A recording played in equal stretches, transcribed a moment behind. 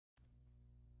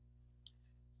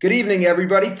Good evening,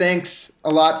 everybody. Thanks a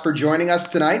lot for joining us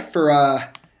tonight for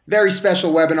a very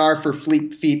special webinar for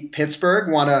Fleet Feet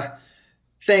Pittsburgh. Want to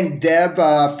thank Deb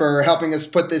for helping us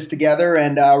put this together,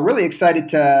 and really excited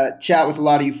to chat with a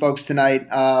lot of you folks tonight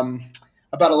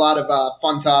about a lot of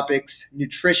fun topics: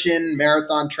 nutrition,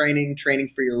 marathon training,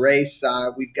 training for your race.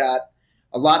 We've got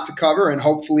a lot to cover, and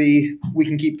hopefully we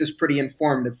can keep this pretty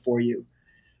informative for you.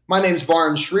 My name's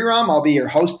Varun Sriram. I'll be your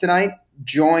host tonight,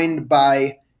 joined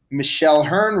by Michelle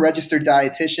Hearn, registered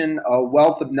dietitian, a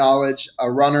wealth of knowledge,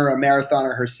 a runner, a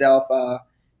marathoner herself,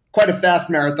 quite a fast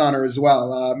marathoner as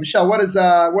well. Michelle, what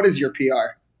is your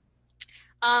PR?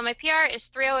 My PR is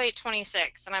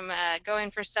 3:08:26, and I'm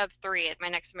going for sub 3 at my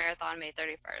next marathon, May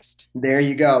 31st. There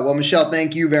you go. Well, Michelle,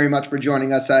 thank you very much for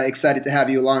joining us. Excited to have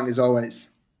you along as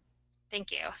always.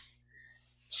 Thank you.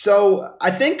 So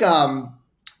I think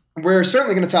we're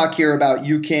certainly going to talk here about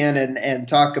UCAN and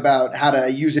talk about how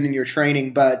to use it in your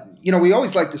training. But, we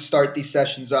always like to start these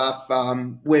sessions off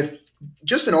with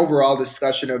just an overall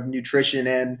discussion of nutrition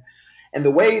and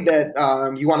the way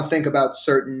that you want to think about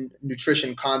certain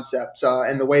nutrition concepts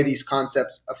and the way these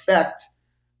concepts affect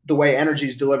the way energy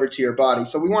is delivered to your body.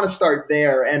 So we want to start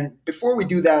there. And before we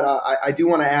do that, I do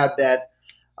want to add that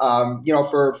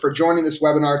for joining this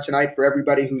webinar tonight, for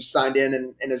everybody who's signed in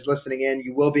and is listening in,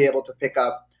 you will be able to pick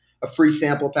up a free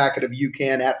sample packet of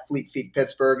UCAN at Fleet Feet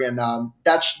Pittsburgh, and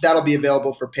that'll be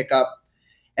available for pickup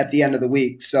at the end of the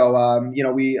week. So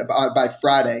we by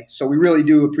Friday. So we really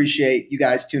do appreciate you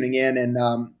guys tuning in, and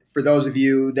for those of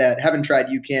you that haven't tried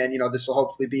UCAN, this will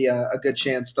hopefully be a good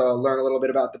chance to learn a little bit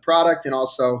about the product and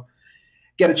also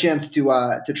get a chance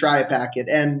to try a packet.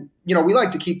 And we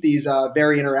like to keep these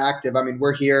very interactive. I mean,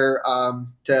 we're here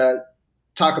to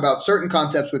talk about certain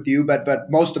concepts with you, but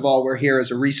most of all, we're here as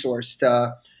a resource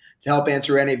to help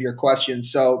answer any of your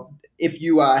questions. So if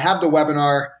you have the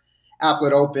webinar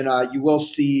applet open, you will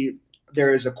see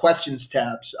there is a questions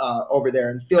tabs over there,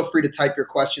 and feel free to type your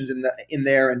questions in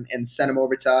there and send them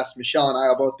over to us. Michelle and I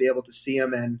will both be able to see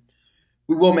them, and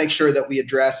we will make sure that we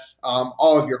address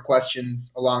all of your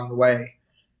questions along the way.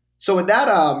 So with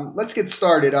that, let's get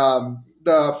started.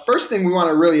 The first thing we want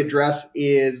to really address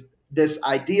is this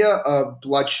idea of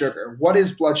blood sugar. What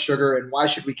is blood sugar, and why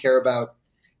should we care about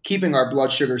keeping our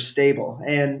blood sugar stable?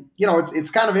 And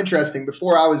it's kind of interesting.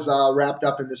 Before I was wrapped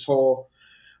up in this whole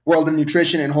world of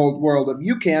nutrition and whole world of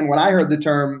UCAN, when I heard the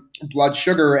term blood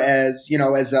sugar as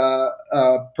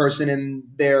a person in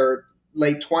their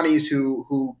late 20s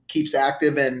who keeps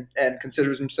active and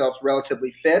considers themselves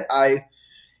relatively fit, I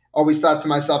always thought to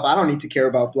myself, I don't need to care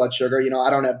about blood sugar. I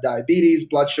don't have diabetes.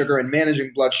 Blood sugar and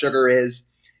managing blood sugar is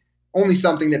only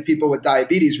something that people with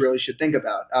diabetes really should think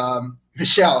about.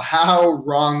 Michelle, how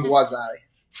wrong was I?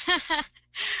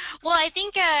 Well, I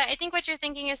think what you're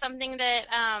thinking is something that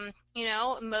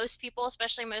most people,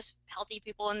 especially most healthy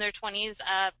people in their 20s,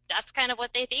 that's kind of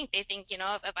what they think. They think,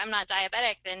 if I'm not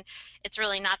diabetic, then it's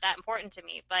really not that important to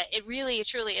me. But it really,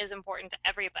 truly is important to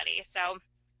everybody. So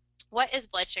what is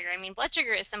blood sugar? I mean, blood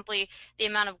sugar is simply the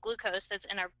amount of glucose that's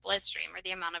in our bloodstream, or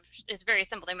it's very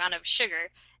simple, the amount of sugar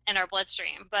in our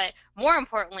bloodstream. But more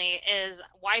importantly is,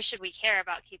 why should we care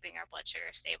about keeping our blood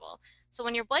sugar stable? So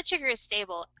when your blood sugar is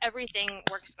stable, everything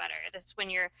works better. That's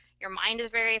when your mind is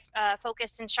very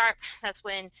focused and sharp. That's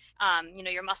when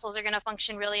your muscles are going to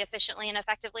function really efficiently and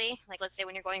effectively. Like, let's say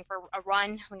when you're going for a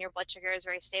run, when your blood sugar is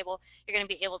very stable, you're going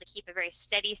to be able to keep a very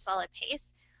steady, solid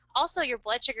pace. Also, your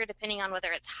blood sugar, depending on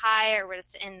whether it's high or whether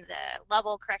it's in the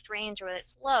level correct range or whether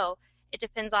it's low, it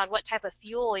depends on what type of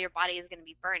fuel your body is going to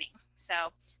be burning. So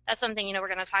that's something we're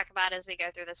going to talk about as we go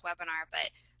through this webinar.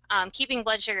 But keeping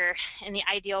blood sugar in the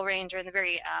ideal range or in the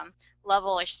very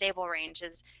level or stable range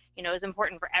is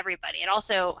important for everybody. It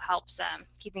also helps,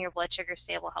 keeping your blood sugar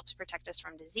stable helps protect us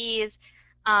from disease.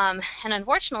 And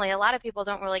unfortunately, a lot of people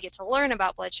don't really get to learn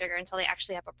about blood sugar until they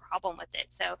actually have a problem with it.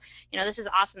 So, this is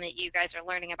awesome that you guys are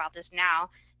learning about this now,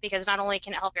 because not only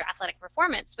can it help your athletic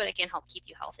performance, but it can help keep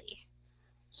you healthy.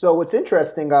 So what's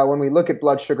interesting when we look at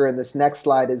blood sugar in this next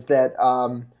slide is that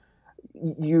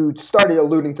you started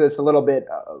alluding to this a little bit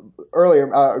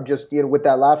earlier, just with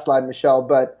that last slide, Michelle.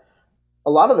 But a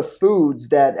lot of the foods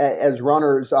that, as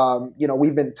runners,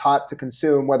 we've been taught to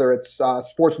consume, whether it's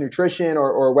sports nutrition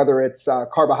or whether it's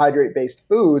carbohydrate-based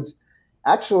foods,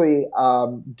 actually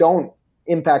don't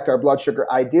impact our blood sugar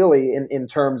ideally in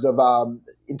terms of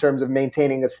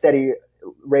maintaining a steady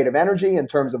rate of energy, in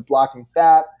terms of blocking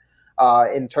fat,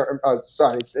 in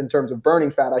terms of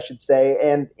burning fat, I should say,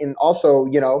 and in also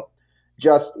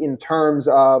just in terms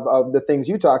of the things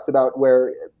you talked about,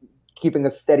 where keeping a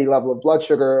steady level of blood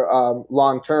sugar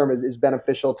long term is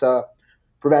beneficial to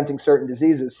preventing certain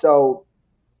diseases. So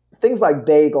things like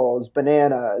bagels,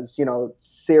 bananas,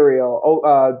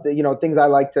 cereal, things I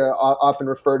like to often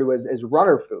refer to as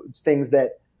runner foods, things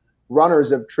that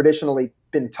runners have traditionally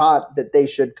been taught that they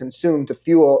should consume to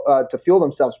fuel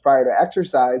themselves prior to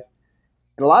exercise.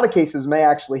 In a lot of cases, may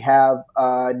actually have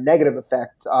a negative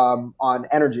effect on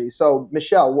energy. So,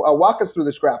 Michelle, walk us through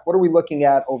this graph. What are we looking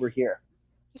at over here?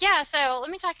 Yeah, so let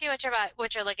me talk to you about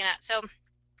what you're looking at. So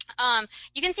Um,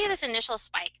 you can see this initial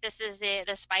spike. This is the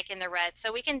spike in the red.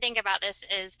 So we can think about this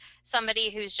as somebody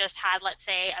who's just had, let's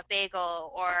say, a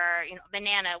bagel or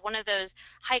banana, one of those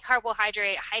high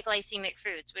carbohydrate, high glycemic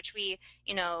foods, which we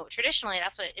traditionally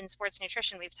that's what in sports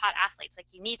nutrition we've taught athletes like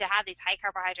you need to have these high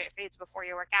carbohydrate foods before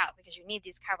you work out because you need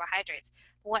these carbohydrates.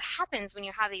 But what happens when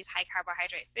you have these high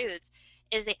carbohydrate foods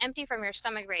is they empty from your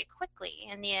stomach very quickly,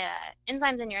 and the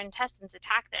enzymes in your intestines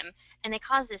attack them and they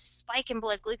cause this spike in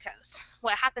blood glucose.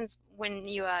 What happens when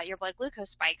your blood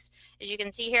glucose spikes, as you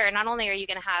can see here, not only are you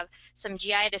going to have some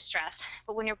GI distress,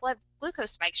 but when your blood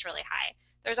glucose spikes really high,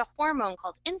 there's a hormone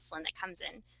called insulin that comes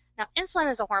in. Now, insulin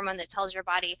is a hormone that tells your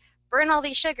body, burn all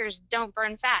these sugars, don't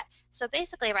burn fat. So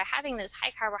basically, by having those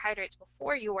high carbohydrates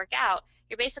before you work out,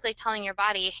 you're basically telling your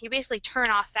body, you basically turn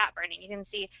off fat burning. You can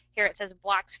see here it says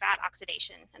blocks fat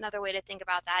oxidation. Another way to think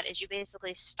about that is you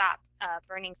basically stop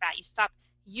burning fat. You stop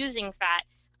using fat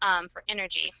for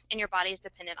energy, and your body is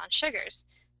dependent on sugars.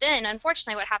 Then,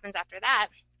 unfortunately, what happens after that,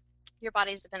 your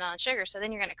body is dependent on sugar, so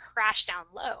then you're going to crash down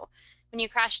low. When you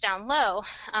crash down low,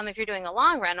 if you're doing a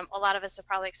long run, a lot of us have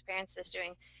probably experienced this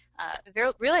doing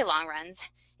really long runs.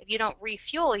 If you don't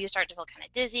refuel, you start to feel kind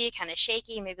of dizzy, kind of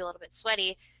shaky, maybe a little bit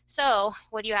sweaty. So,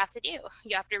 what do you have to do?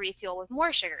 You have to refuel with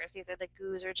more sugars, either the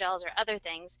goos or gels or other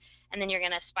things, and then you're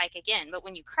going to spike again. But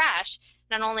when you crash,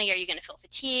 not only are you going to feel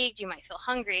fatigued, you might feel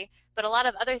hungry, but a lot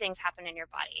of other things happen in your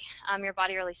body. Your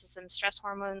body releases some stress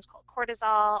hormones called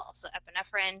cortisol, also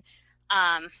epinephrine.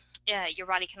 Yeah, your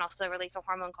body can also release a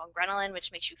hormone called ghrelin,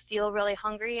 which makes you feel really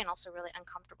hungry and also really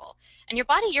uncomfortable. And your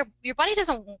body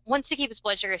doesn't wants to keep its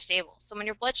blood sugar stable. So when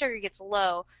your blood sugar gets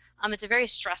low, it's a very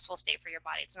stressful state for your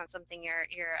body. It's not something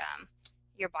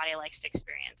your body likes to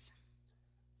experience.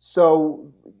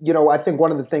 So, I think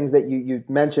one of the things that you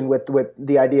mentioned with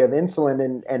the idea of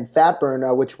insulin and fat burn,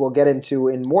 which we'll get into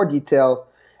in more detail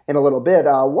in a little bit,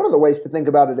 one of the ways to think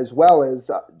about it as well is,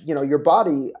 your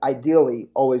body ideally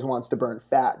always wants to burn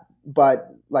fat. But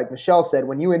like Michelle said,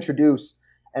 when you introduce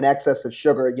an excess of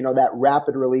sugar, that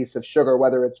rapid release of sugar,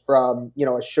 whether it's from,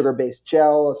 a sugar-based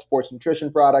gel, a sports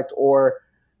nutrition product, or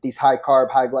these high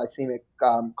carb, high glycemic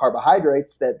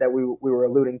carbohydrates that we were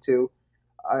alluding to,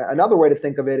 another way to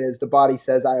think of it is the body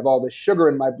says, I have all this sugar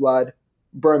in my blood,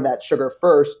 burn that sugar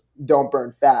first, don't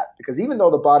burn fat. Because even though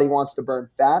the body wants to burn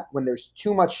fat, when there's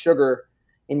too much sugar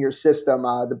in your system,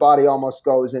 the body almost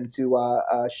goes into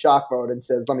shock mode and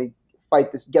says, let me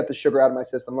fight this, get the sugar out of my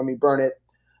system, let me burn it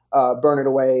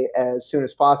away as soon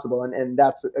as possible. And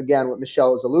that's, again, what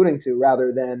Michelle is alluding to,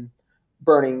 rather than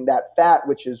burning that fat,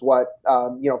 which is what,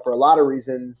 for a lot of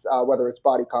reasons, whether it's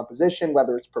body composition,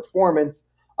 whether it's performance,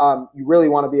 you really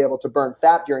want to be able to burn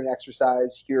fat during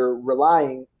exercise. You're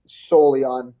relying solely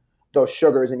on those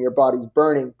sugars, and your body's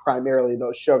burning primarily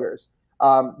those sugars.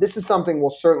 This is something we'll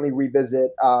certainly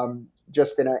revisit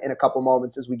just in a couple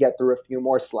moments as we get through a few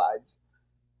more slides.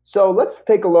 So let's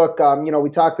take a look. We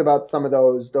talked about some of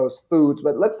those foods,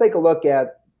 but let's take a look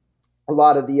at a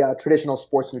lot of the traditional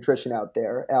sports nutrition out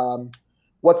there.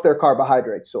 What's their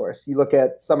carbohydrate source? You look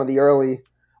at some of the early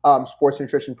sports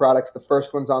nutrition products, the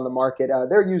first ones on the market,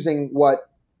 they're using what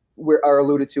are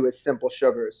alluded to as simple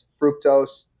sugars: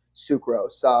 fructose,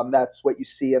 sucrose. That's what you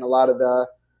see in a lot of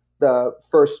the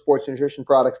first sports nutrition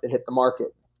products that hit the market.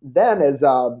 Then, as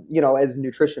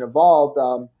nutrition evolved,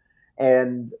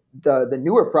 and the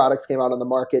newer products came out on the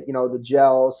market, the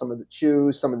gels, some of the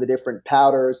chews, some of the different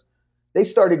powders, they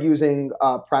started using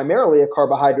primarily a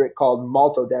carbohydrate called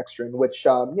maltodextrin, which,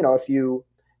 if you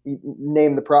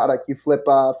name the product, you flip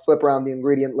around the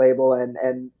ingredient label,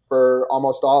 and for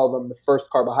almost all of them, the first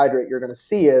carbohydrate you're going to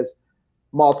see is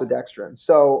maltodextrin.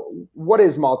 So, what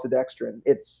is maltodextrin?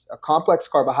 It's a complex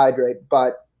carbohydrate,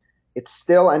 but it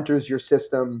still enters your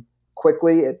system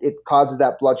quickly. It causes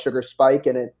that blood sugar spike,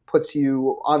 and it puts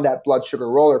you on that blood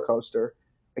sugar roller coaster.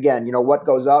 Again, what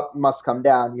goes up must come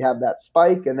down. You have that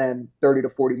spike, and then 30 to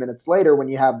 40 minutes later, when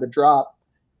you have the drop,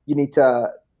 you need to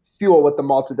fuel with the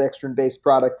maltodextrin based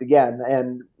product again.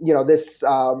 And, this,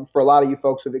 for a lot of you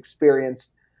folks who've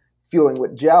experienced fueling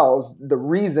with gels, the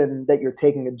reason that you're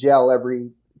taking a gel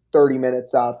every 30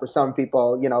 minutes, for some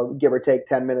people, give or take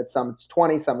 10 minutes, some it's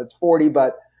 20, some it's 40,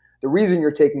 but the reason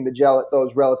you're taking the gel at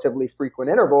those relatively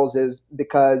frequent intervals is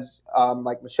because,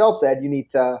 like Michelle said, you need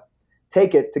to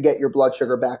take it to get your blood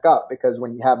sugar back up, because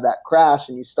when you have that crash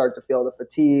and you start to feel the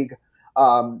fatigue,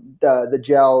 the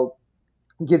gel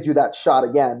gives you that shot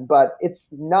again. But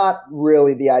it's not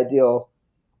really the ideal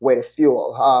way to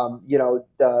fuel.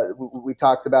 We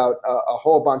talked about a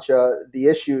whole bunch of the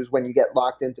issues when you get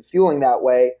locked into fueling that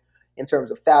way, in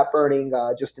terms of fat burning,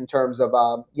 just in terms of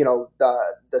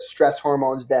the stress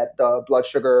hormones that the blood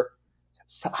sugar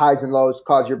highs and lows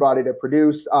cause your body to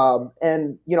produce,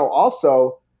 and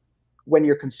also when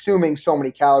you're consuming so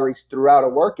many calories throughout a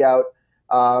workout,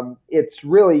 it's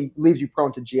really leaves you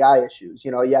prone to GI issues.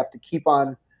 You have to keep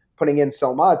on putting in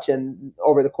so much, and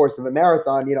over the course of a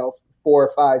marathon,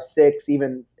 4, 5, 6,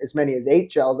 even as many as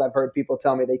 8 gels. I've heard people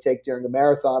tell me they take during a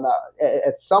marathon.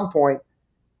 At some point,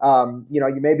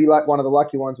 you may be like one of the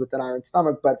lucky ones with an iron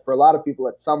stomach, but for a lot of people,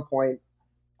 at some point,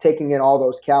 taking in all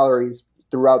those calories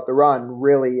throughout the run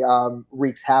really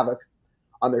wreaks havoc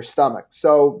on their stomach.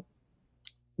 So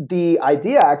the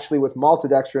idea actually with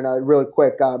maltodextrin, really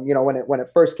quick, when it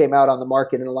first came out on the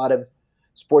market in a lot of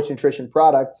sports nutrition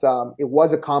products, it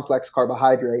was a complex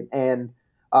carbohydrate, and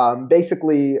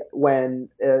basically when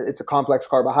it's a complex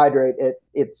carbohydrate,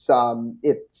 it's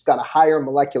got a higher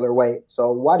molecular weight.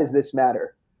 So why does this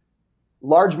matter?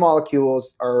 Large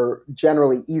molecules are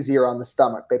generally easier on the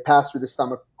stomach; they pass through the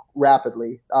stomach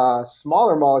rapidly.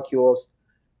 Smaller molecules,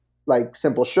 like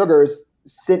simple sugars,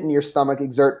 sit in your stomach,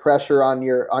 exert pressure on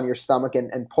your stomach,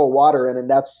 and pull water in, and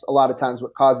that's a lot of times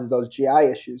what causes those GI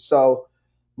issues. So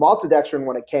maltodextrin,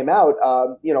 when it came out,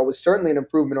 was certainly an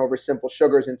improvement over simple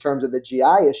sugars in terms of the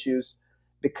GI issues,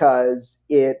 because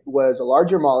it was a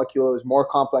larger molecule, it was more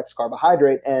complex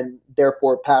carbohydrate, and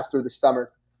therefore passed through the stomach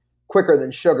quicker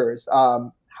than sugars.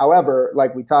 However,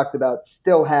 like we talked about,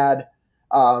 still had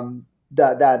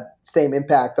that same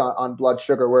impact on blood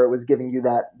sugar, where it was giving you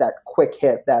that quick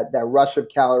hit, that rush of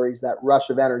calories, that rush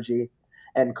of energy,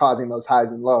 and causing those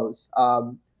highs and lows.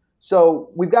 So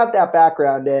we've got that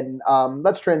background, and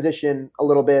let's transition a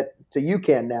little bit to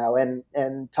UCAN now, and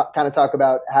kind of talk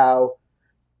about how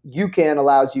UCAN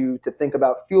allows you to think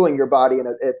about fueling your body in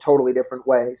a totally different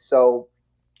way. So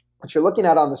what you're looking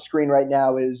at on the screen right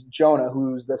now is Jonah,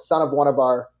 who's the son of one of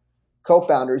our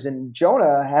co-founders, and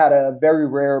Jonah had a very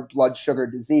rare blood sugar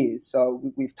disease. So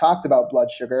we've talked about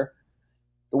blood sugar.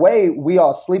 The way we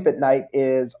all sleep at night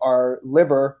is our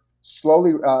liver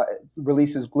slowly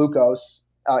releases glucose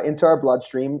into our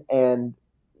bloodstream, and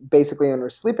basically when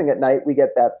we're sleeping at night, we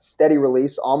get that steady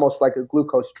release, almost like a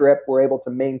glucose drip. We're able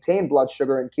to maintain blood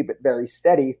sugar and keep it very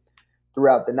steady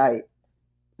throughout the night.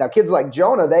 Now, kids like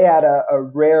Jonah, they had a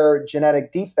rare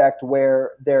genetic defect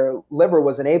where their liver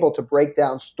wasn't able to break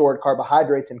down stored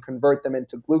carbohydrates and convert them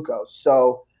into glucose.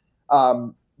 So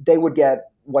they would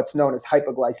get what's known as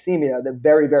hypoglycemia, the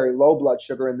very, very low blood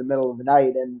sugar in the middle of the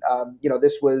night. And,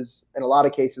 this was, in a lot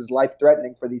of cases,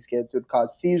 life-threatening for these kids. It would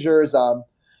cause seizures.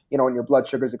 When your blood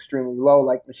sugar is extremely low,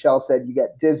 like Michelle said, you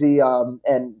get dizzy. It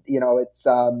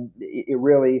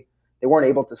really, they weren't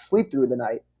able to sleep through the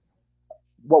night.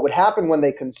 What would happen when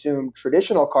they consumed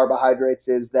traditional carbohydrates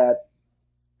is that,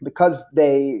 because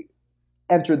they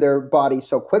entered their body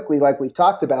so quickly, like we've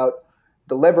talked about,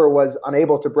 the liver was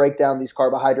unable to break down these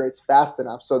carbohydrates fast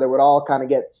enough. So they would all kind of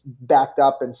get backed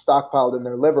up and stockpiled in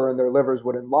their liver, and their livers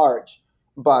would enlarge.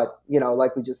 But,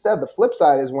 like we just said, the flip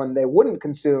side is when they wouldn't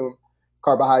consume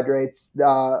carbohydrates,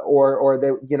 or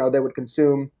they would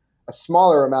consume a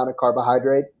smaller amount of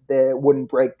carbohydrate, they wouldn't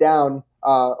break down,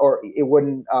 or it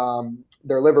wouldn't,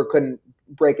 their liver couldn't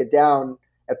break it down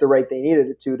at the rate they needed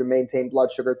it to maintain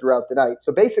blood sugar throughout the night.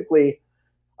 So basically,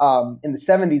 in the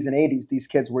 70s and 80s, these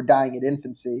kids were dying at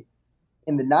infancy.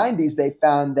 In the 90s, they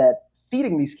found that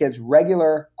feeding these kids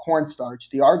regular cornstarch,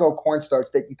 the Argo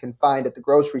cornstarch that you can find at the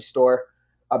grocery store,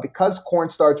 because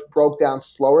cornstarch broke down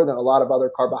slower than a lot of other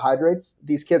carbohydrates,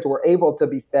 these kids were able to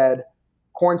be fed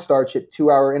cornstarch at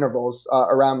 2-hour intervals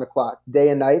around the clock, day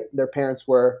and night. Their parents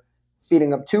were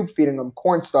tube feeding them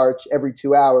cornstarch every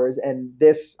 2 hours, and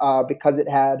this, because it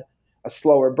had a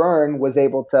slower burn, was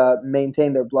able to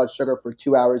maintain their blood sugar for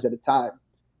 2 hours at a time.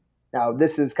 Now,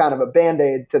 this is kind of a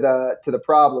band-aid to the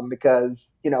problem,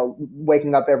 because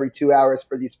waking up every 2 hours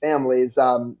for these families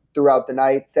throughout the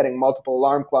night, setting multiple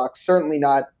alarm clocks, certainly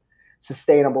not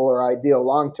sustainable or ideal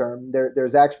long term.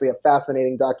 There's actually a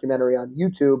fascinating documentary on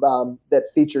YouTube that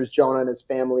features Jonah and his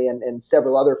family, and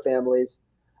several other families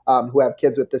who have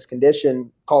kids with this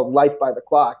condition, called Life by the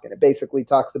Clock, and it basically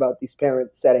talks about these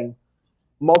parents setting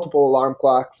multiple alarm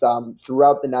clocks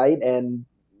throughout the night, and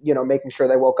making sure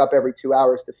they woke up every 2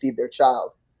 hours to feed their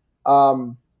child.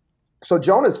 So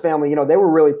Jonah's family, they were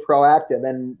really proactive,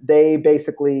 and they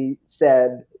basically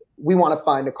said, we want to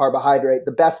find a carbohydrate,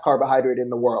 the best carbohydrate in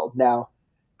the world. Now,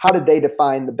 how did they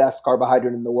define the best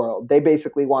carbohydrate in the world? They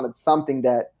basically wanted something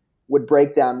that would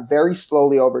break down very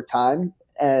slowly over time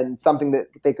and something that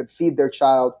they could feed their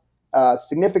child a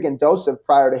significant dose of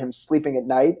prior to him sleeping at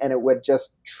night, and it would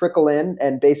just trickle in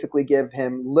and basically give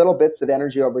him little bits of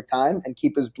energy over time and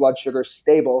keep his blood sugar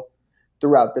stable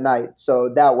throughout the night.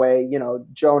 So that way,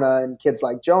 Jonah and kids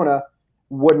like Jonah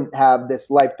wouldn't have this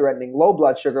life threatening low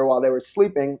blood sugar while they were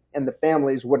sleeping, and the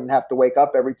families wouldn't have to wake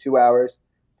up every 2 hours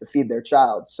to feed their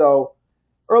child. So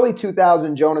early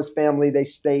 2000, Jonah's family they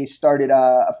started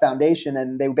a foundation,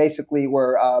 and they basically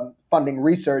were funding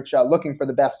research looking for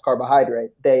the best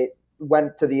carbohydrate. They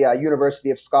went to the University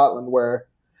of Scotland, where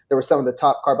there were some of the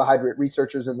top carbohydrate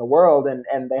researchers in the world,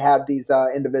 and they had these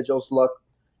individuals look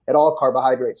at all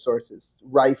carbohydrate sources: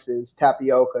 rices,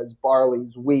 tapiocas,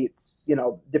 barleys, wheats,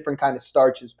 different kind of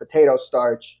starches, potato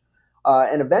starch,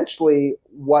 and eventually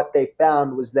what they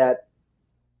found was that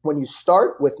when you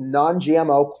start with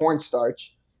non-GMO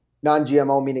cornstarch,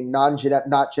 non-GMO meaning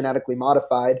not genetically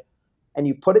modified, and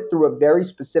you put it through a very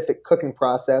specific cooking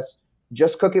process.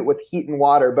 Just cook it with heat and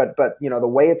water, but the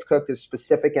way it's cooked is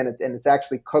specific, and it's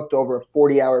actually cooked over a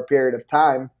 40-hour period of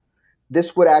time.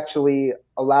 This would actually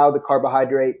allow the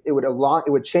carbohydrate. It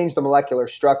would change the molecular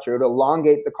structure. It would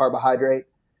elongate the carbohydrate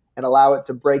and allow it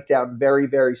to break down very,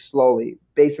 very slowly,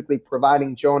 basically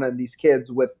providing Jonah and these kids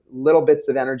with little bits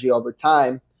of energy over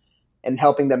time and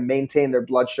helping them maintain their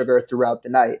blood sugar throughout the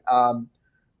night.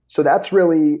 So that's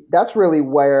really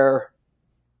where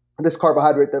this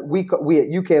carbohydrate that we at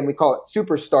UCAN we call it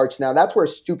super starch. Now that's where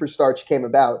super starch came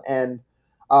about, and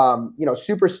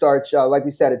super starch, like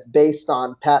we said, it's based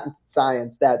on patented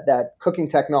science. That cooking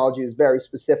technology is very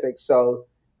specific, so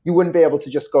you wouldn't be able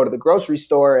to just go to the grocery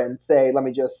store and say, let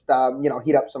me just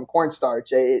heat up some cornstarch.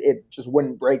 It just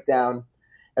wouldn't break down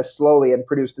as slowly and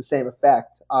produce the same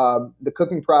effect. The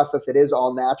cooking process, it is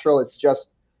all natural. It's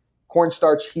just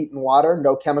cornstarch, heat, and water,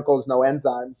 no chemicals, no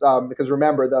enzymes. Because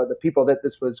remember, the people that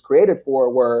this was created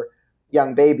for were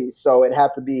young babies, so it had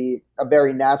to be a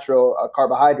very natural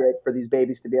carbohydrate for these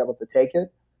babies to be able to take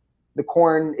it. The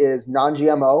corn is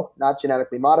non-GMO, not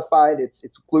genetically modified. It's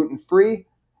gluten free,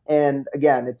 and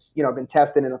again, it's been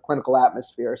tested in a clinical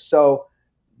atmosphere. So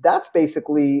that's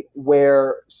basically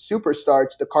where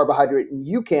superstarch, the carbohydrate in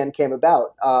UCAN, came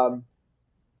about.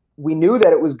 We knew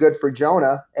that it was good for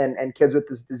Jonah and kids with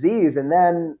this disease, and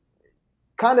then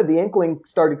kind of the inkling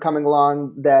started coming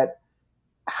along that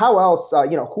how else,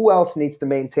 who else needs to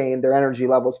maintain their energy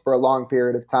levels for a long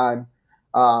period of time,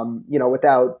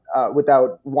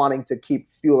 without wanting to keep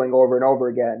fueling over and over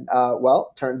again.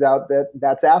 Well, turns out that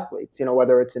that's athletes,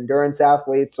 whether it's endurance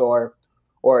athletes or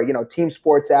team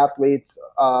sports athletes,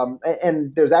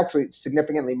 and there's actually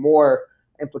significantly more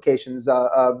implications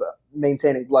of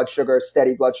maintaining blood sugar,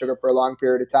 steady blood sugar for a long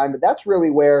period of time. But that's really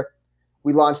where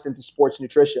we launched into sports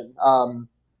nutrition.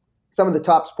 Some of the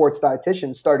top sports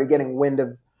dietitians started getting wind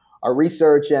of our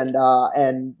research, and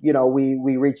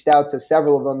we reached out to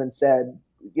several of them and said,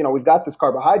 we've got this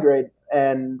carbohydrate,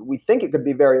 and we think it could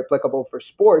be very applicable for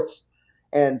sports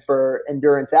and for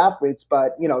endurance athletes,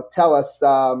 but tell us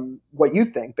what you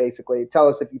think. Basically, tell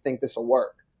us if you think this will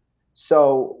work.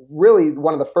 So really,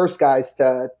 one of the first guys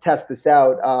to test this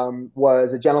out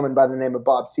was a gentleman by the name of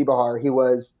Bob Seebahar. He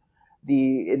was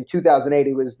in 2008,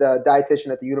 he was the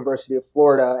dietitian at the University of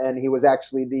Florida, and he was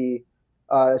actually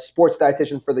the sports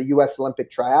dietitian for the U.S.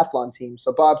 Olympic triathlon team.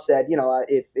 So Bob said,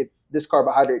 if this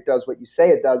carbohydrate does what you say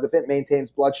it does, if it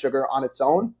maintains blood sugar on its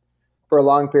own for a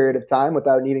long period of time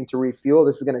without needing to refuel,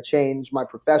 this is going to change my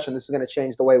profession. This is going to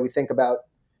change the way we think about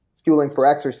fueling for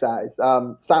exercise.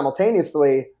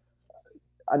 Simultaneously,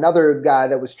 another guy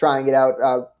that was trying it out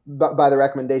by the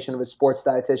recommendation of a sports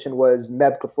dietitian was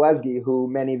Meb Keflezighi,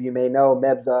 who many of you may know.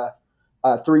 Meb's a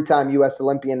three-time U.S.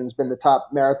 Olympian and has been the top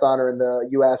marathoner in the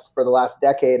U.S. for the last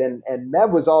decade. And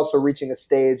Meb was also reaching a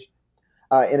stage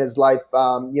in his life,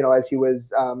 as he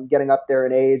was getting up there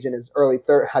in age in his early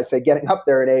 30s. I say getting up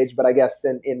there in age, but I guess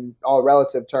in all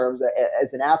relative terms,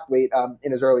 as an athlete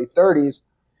in his early 30s,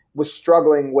 was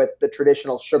struggling with the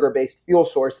traditional sugar-based fuel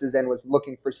sources and was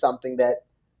looking for something that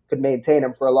could maintain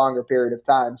him for a longer period of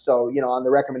time. So, on the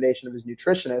recommendation of his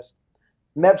nutritionist,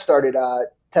 Meb started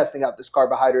testing out this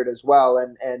carbohydrate as well.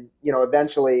 And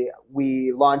eventually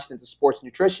we launched into sports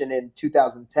nutrition in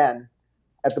 2010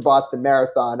 at the Boston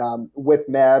Marathon with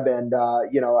Meb. And,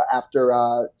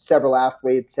 after several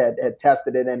athletes had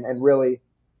tested it and really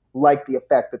liked the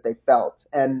effect that they felt.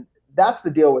 And that's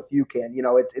the deal with UCAN.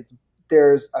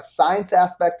 There's a science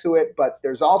aspect to it, but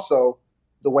there's also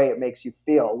the way it makes you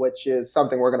feel, which is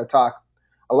something we're going to talk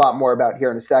a lot more about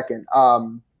here in a second.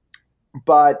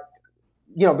 But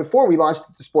before we launched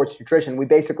into sports nutrition, we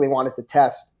basically wanted to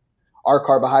test our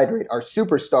carbohydrate, our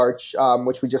super starch,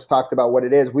 which we just talked about what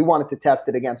it is. We wanted to test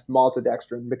it against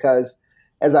maltodextrin because,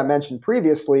 as I mentioned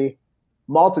previously,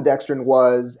 maltodextrin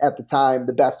was at the time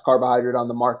the best carbohydrate on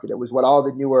the market. It was what all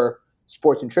the newer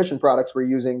sports nutrition products were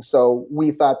using. So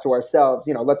we thought to ourselves,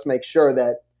 let's make sure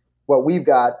that what we've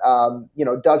got,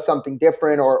 does something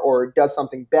different or does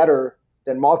something better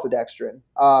than maltodextrin.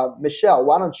 Michelle,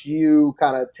 why don't you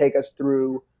kind of take us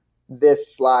through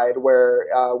this slide where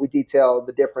we detail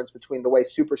the difference between the way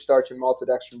superstarch and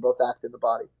maltodextrin both act in the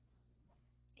body?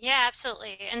 Yeah,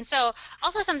 absolutely. And so,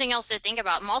 also something else to think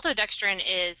about, maltodextrin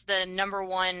is the number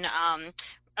one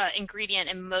ingredient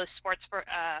in most sports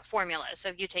formulas. So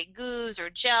if you take goos or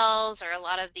gels or a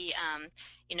lot of the,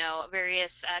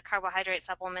 various carbohydrate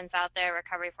supplements out there,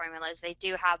 recovery formulas, they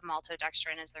do have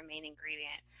maltodextrin as their main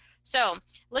ingredient. So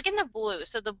look in the blue.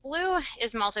 So the blue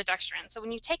is maltodextrin. So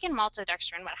when you take in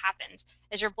maltodextrin, what happens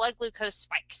is your blood glucose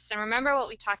spikes. And remember what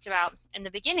we talked about in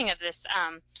the beginning of this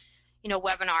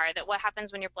webinar, that what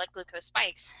happens when your blood glucose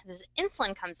spikes is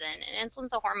insulin comes in, and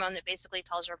insulin's a hormone that basically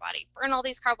tells your body, burn all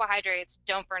these carbohydrates,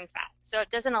 don't burn fat. So it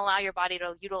doesn't allow your body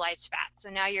to utilize fat. So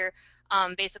now you're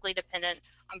basically dependent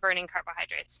on burning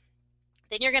carbohydrates.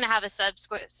 Then you're going to have a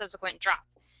subsequent drop.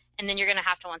 And then you're going to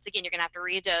have to, once again, you're going to have to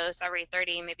redose every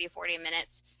 30, maybe 40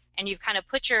 minutes. And you've kind of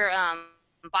put your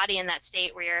body in that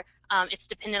state where it's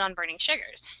dependent on burning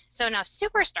sugars. So now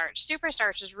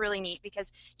superstarch is really neat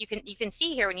because you can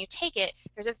see here when you take it,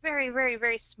 there's a very, very,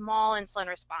 very small insulin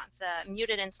response, a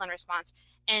muted insulin response,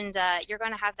 and you're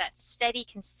going to have that steady,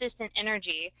 consistent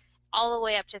energy all the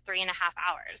way up to 3.5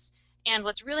 hours. And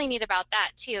what's really neat about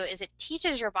that too is it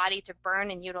teaches your body to burn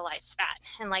and utilize fat.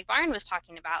 And like Byron was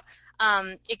talking about,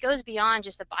 it goes beyond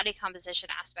just the body composition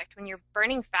aspect. When you're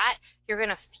burning fat, you're going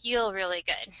to feel really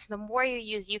good. The more you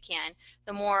use UCAN,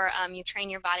 the more you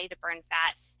train your body to burn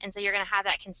fat. And so you're going to have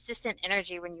that consistent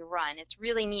energy when you run. It's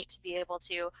really neat to be able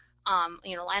to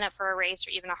line up for a race or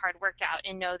even a hard workout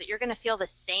and know that you're going to feel the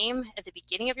same at the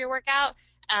beginning of your workout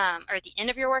or at the end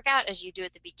of your workout as you do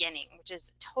at the beginning, which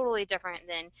is totally different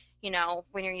than,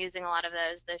 when you're using a lot of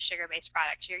the sugar-based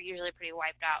products. You're usually pretty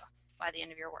wiped out by the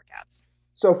end of your workouts.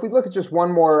 So if we look at just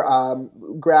one more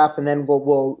graph, and then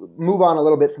we'll move on a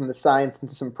little bit from the science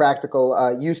into some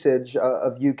practical usage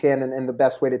of UCAN and the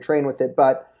best way to train with it.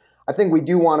 But I think we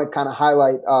do want to kind of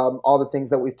highlight all the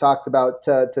things that we've talked about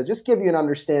to just give you an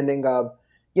understanding of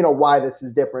why this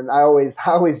is different. I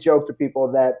always joke to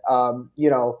people that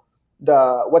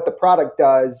what the product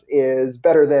does is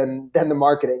better than the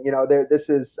marketing. This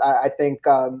is I think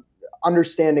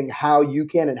understanding how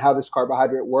UCAN and how this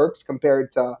carbohydrate works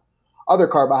compared to other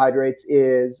carbohydrates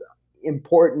is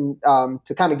important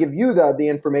to kind of give you the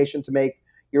information to make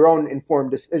your own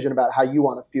informed decision about how you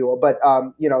want to fuel. But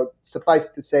suffice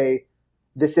to say,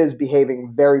 this is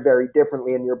behaving very, very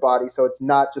differently in your body. So it's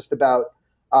not just about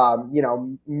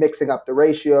mixing up the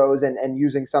ratios and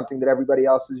using something that everybody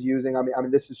else is using. I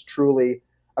mean, this is truly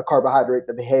a carbohydrate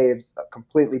that behaves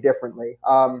completely differently.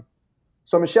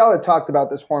 So Michelle had talked about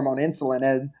this hormone insulin,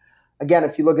 and again,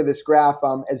 if you look at this graph,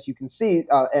 as you can see,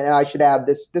 and I should add,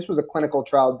 this was a clinical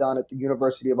trial done at the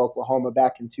University of Oklahoma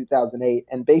back in 2008,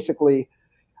 and basically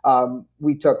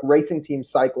we took racing team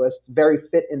cyclists, very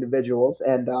fit individuals,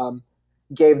 and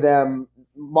gave them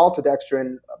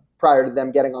maltodextrin prior to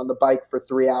them getting on the bike for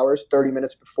 3 hours, 30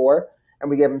 minutes before, and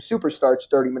we gave them superstarch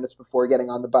 30 minutes before getting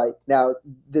on the bike. Now,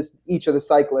 each of the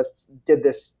cyclists did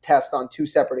this test on two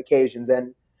separate occasions,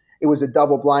 and it was a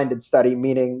double-blinded study,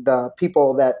 meaning the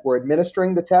people that were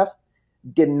administering the test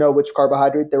didn't know which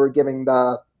carbohydrate they were giving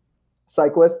the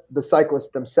cyclists. The cyclists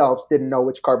themselves didn't know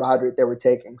which carbohydrate they were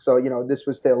taking. So, this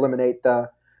was to eliminate the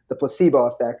placebo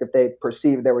effect. If they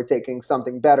perceived they were taking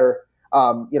something better,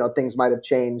 things might have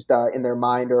changed in their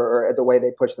mind or the way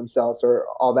they push themselves or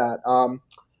all that.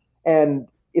 And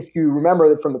if you remember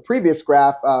that from the previous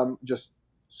graph, just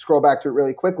scroll back to it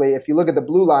really quickly. If you look at the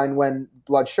blue line when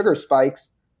blood sugar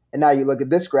spikes, and now you look at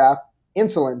this graph,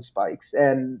 insulin spikes.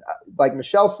 And like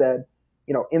Michelle said,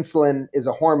 insulin is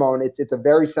a hormone. It's a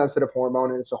very sensitive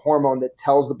hormone, and it's a hormone that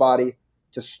tells the body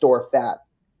to store fat.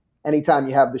 Anytime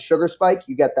you have the sugar spike,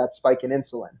 you get that spike in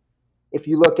insulin. If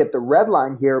you look at the red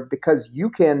line here, because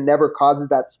UCAN never causes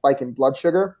that spike in blood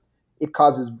sugar, it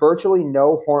causes virtually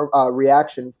no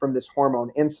reaction from this hormone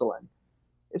insulin.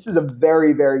 This is a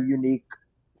very, very unique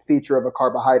feature of a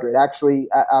carbohydrate. Actually,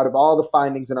 out of all the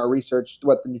findings in our research,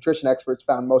 what the nutrition experts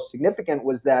found most significant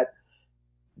was that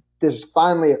there's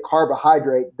finally a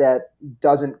carbohydrate that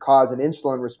doesn't cause an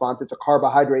insulin response. It's a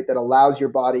carbohydrate that allows your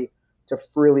body to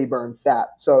freely burn fat.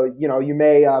 So, you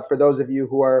may, for those of you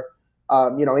who are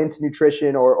into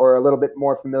nutrition or a little bit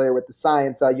more familiar with the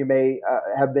science, you may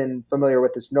have been familiar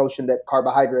with this notion that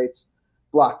carbohydrates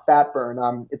block fat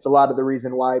burn. It's a lot of the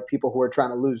reason why people who are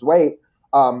trying to lose weight,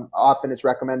 often it's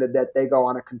recommended that they go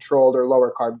on a controlled or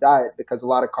lower carb diet because a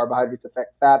lot of carbohydrates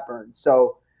affect fat burn.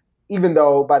 So even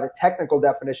though by the technical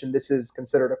definition this is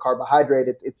considered a carbohydrate,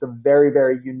 it's a very,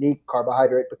 very unique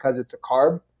carbohydrate because it's a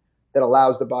carb that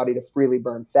allows the body to freely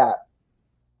burn fat.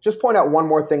 Just point out one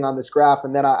more thing on this graph,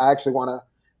 and then I actually want to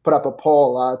put up a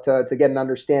poll to get an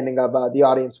understanding of the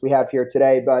audience we have here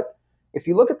today. But if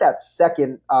you look at that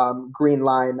second green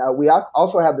line, we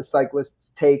also have the cyclists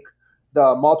take the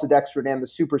maltodextrin and the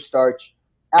superstarch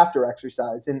after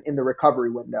exercise in the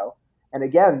recovery window. And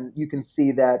again, you can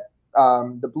see that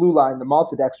the blue line, the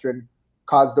maltodextrin,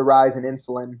 caused the rise in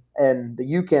insulin, and the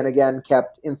UCAN again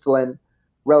kept insulin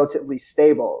relatively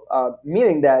stable,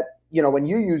 meaning that when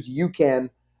you use UCAN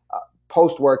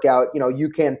post workout,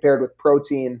 UCAN paired with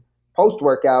protein post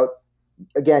workout,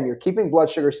 again, you're keeping blood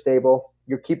sugar stable,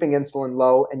 you're keeping insulin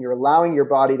low, and you're allowing your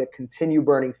body to continue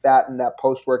burning fat in that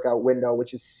post workout window,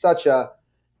 which is such a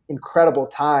incredible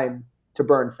time to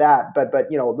burn fat. But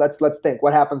let's think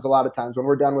what happens a lot of times when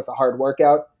we're done with a hard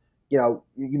workout. You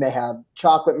may have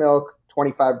chocolate milk,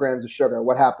 25 grams of sugar.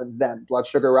 What happens then? Blood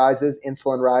sugar rises,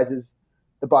 insulin rises.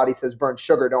 The body says burn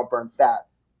sugar, don't burn fat.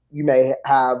 You may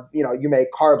have, you may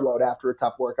carb load after a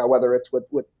tough workout, whether it's with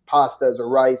pastas or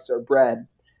rice or bread.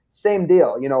 Same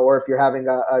deal, or if you're having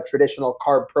a traditional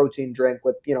carb protein drink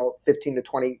with, 15 to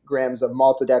 20 grams of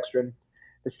maltodextrin,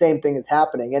 the same thing is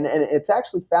happening. And it's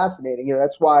actually fascinating.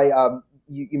 That's why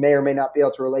you may or may not be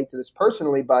able to relate to this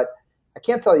personally, but I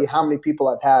can't tell you how many people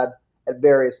I've had at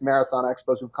various marathon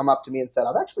expos who've come up to me and said,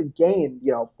 I've actually gained,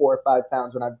 4 or 5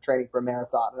 pounds when I'm training for a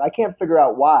marathon. And I can't figure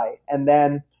out why. And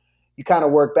then you kind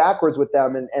of work backwards with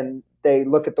them and they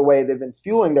look at the way they've been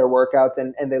fueling their workouts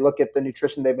and they look at the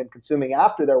nutrition they've been consuming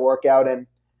after their workout, and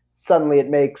suddenly it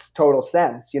makes total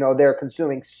sense. They're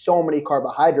consuming so many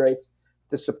carbohydrates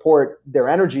to support their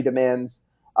energy demands,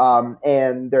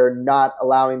 and they're not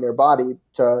allowing their body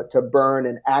to burn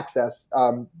and access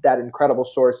that incredible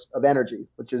source of energy,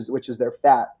 which is their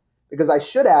fat. Because I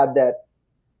should add that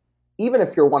even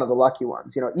if you're one of the lucky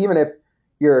ones, even if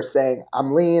you're saying,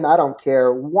 I'm lean, I don't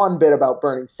care one bit about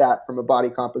burning fat from a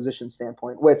body composition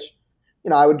standpoint, which,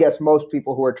 I would guess most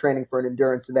people who are training for an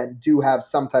endurance event do have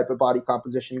some type of body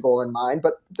composition goal in mind,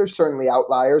 but there's certainly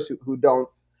outliers who don't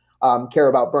care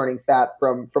about burning fat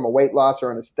from a weight loss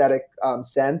or an aesthetic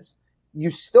sense.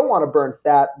 You still want to burn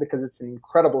fat because it's an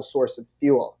incredible source of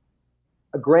fuel.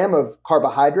 A gram of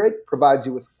carbohydrate provides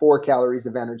you with 4 calories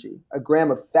of energy. A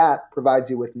gram of fat provides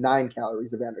you with 9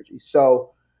 calories of energy.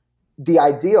 So the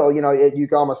ideal, you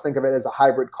can almost think of it as a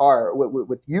hybrid car.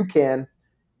 With UCAN,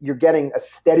 you're getting a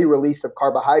steady release of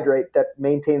carbohydrate that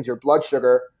maintains your blood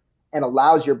sugar and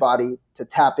allows your body to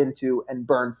tap into and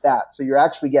burn fat. So you're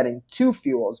actually getting two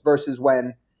fuels versus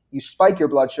when you spike your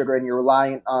blood sugar and you're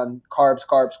relying on carbs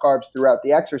throughout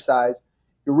the exercise.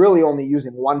 You're really only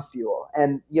using one fuel.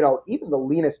 And, even the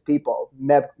leanest people,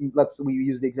 we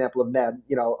use the example of Meb,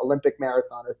 Olympic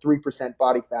marathon or 3%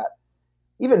 body fat.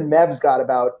 Even Meb's got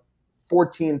about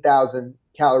 14,000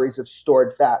 calories of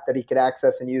stored fat that he could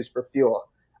access and use for fuel.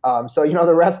 So,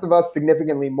 the rest of us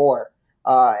significantly more.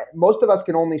 Most of us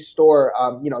can only store,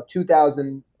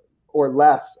 2,000 or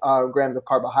less grams of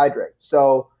carbohydrate.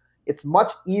 So it's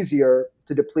much easier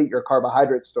to deplete your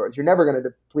carbohydrate stores. You're never going to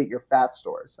deplete your fat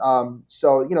stores.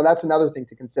 So, that's another thing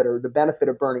to consider. The benefit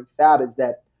of burning fat is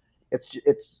that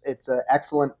it's an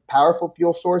excellent, powerful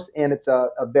fuel source, and it's a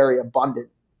very abundant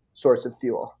source of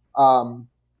fuel.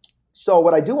 So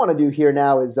what I do want to do here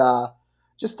now is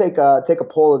just take a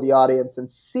poll of the audience and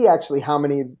see actually how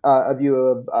many of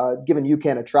you have given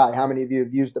UCAN a try, how many of you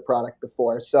have used the product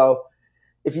before. So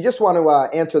if you just want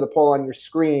to answer the poll on your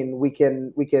screen, we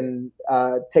can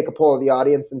take a poll of the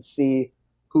audience and see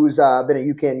who's been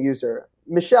a UCAN user.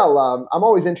 Michelle, I'm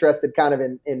always interested kind of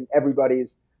in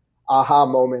everybody's aha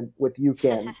moment with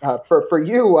UCAN. For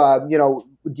you,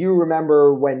 do you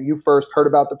remember when you first heard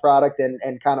about the product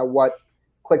and kind of what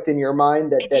clicked in your mind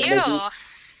I that made you, do.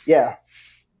 yeah.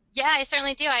 Yeah, I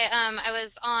certainly do. I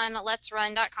was on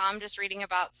letsrun.com just reading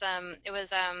about it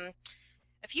was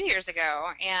a few years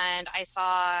ago, and I saw,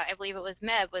 I believe it was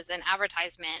Meb was an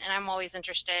advertisement, and I'm always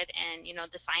interested in,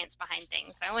 the science behind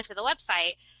things. So I went to the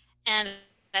website and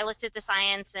I looked at the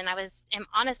science, and and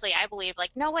honestly, I believed,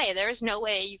 like, no way, there's no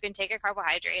way you can take a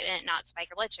carbohydrate and it not spike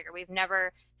your blood sugar. We've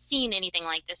never seen anything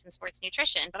like this in sports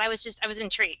nutrition, but I was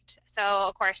intrigued. So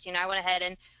of course, I went ahead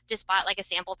and just bought like a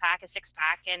sample pack, a 6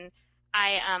 pack, and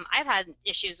I've had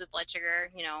issues with blood sugar.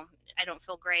 I don't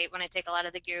feel great when I take a lot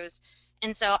of the goos.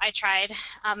 And so I tried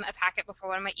a packet before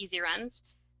one of my easy runs,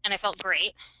 and I felt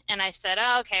great. And I said,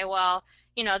 oh, okay, well,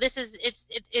 this is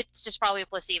it's just probably a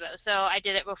placebo. So I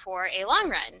did it before a long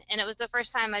run, and it was the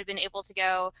first time I'd been able to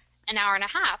go an hour and a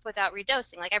half without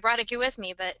redosing. Like I brought a goo with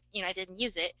me, but I didn't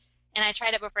use it. And I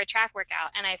tried it before a track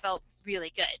workout, and I felt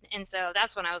really good. And so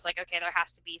that's when I was like, okay, there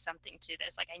has to be something to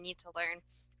this. Like I need to learn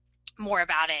more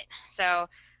about it. So,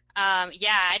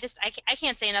 yeah, I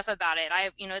can't say enough about it.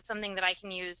 It's something that I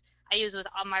can use. I use with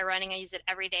all my running. I use it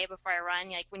every day before I run.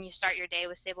 Like when you start your day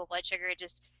with stable blood sugar,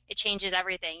 it changes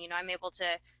everything. I'm able to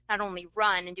not only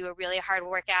run and do a really hard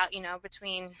workout,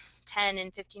 between 10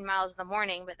 and 15 miles in the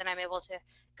morning, but then I'm able to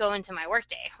go into my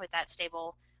workday with that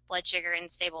stable blood sugar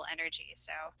and stable energy.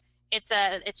 So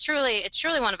it's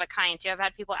truly one of a kind too. I've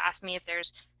had people ask me if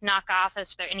there's knockoff,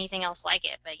 if there anything else like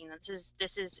it, but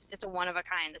it's a one of a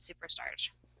kind, the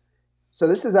superstarch. So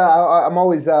this is I'm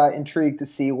always intrigued to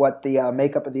see what the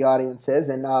makeup of the audience is,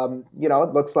 and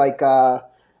it looks like a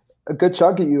good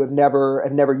chunk of you have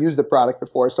never used the product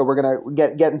before. So we're gonna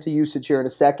get into usage here in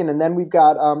a second, and then we've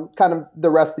got kind of the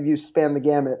rest of you span the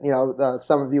gamut.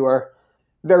 Some of you are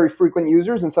very frequent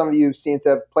users, and some of you seem to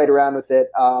have played around with it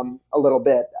a little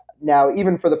bit. Now,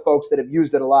 even for the folks that have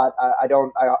used it a lot, I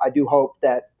do hope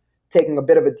that taking a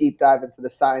bit of a deep dive into the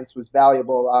science was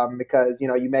valuable, because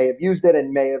you may have used it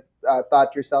and may have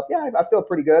thought to yourself, yeah, I feel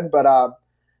pretty good, but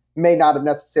may not have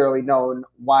necessarily known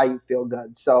why you feel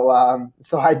good. So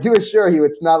I do assure you,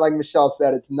 it's not like Michelle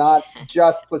said. It's not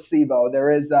just placebo.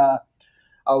 There is a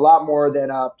lot more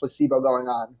than placebo going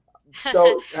on.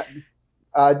 So,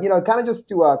 kind of just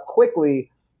to quickly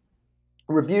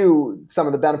review some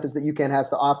of the benefits that UCAN has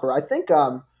to offer. I think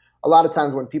a lot of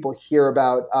times when people hear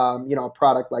about a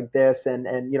product like this, and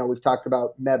we've talked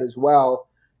about Med as well,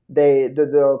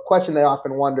 the question they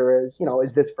often wonder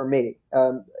is this for me?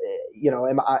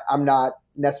 I'm not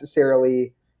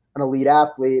necessarily an elite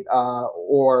athlete,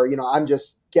 or I'm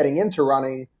just getting into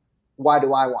running. Why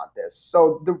do I want this?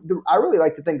 So I really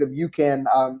like to think of UCAN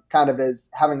kind of as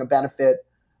having a benefit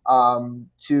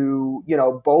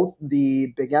to both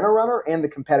the beginner runner and the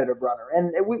competitive runner.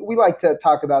 And we like to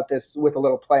talk about this with a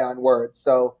little play on words.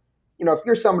 So if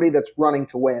you're somebody that's running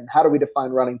to win, how do we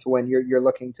define running to win? You're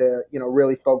looking to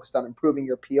really focused on improving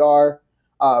your PR.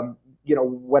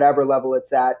 Whatever level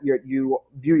it's at, you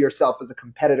view yourself as a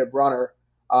competitive runner.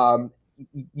 Um,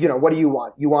 what do you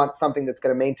want? You want something that's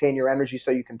going to maintain your energy so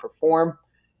you can perform.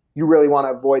 You really want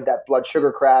to avoid that blood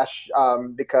sugar crash,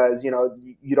 because you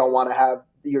don't want to have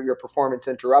your performance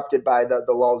interrupted by the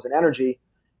lulls in energy.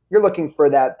 You're looking for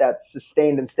that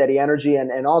sustained and steady energy,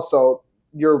 and also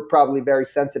you're probably very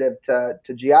sensitive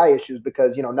to GI issues,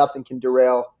 because nothing can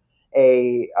derail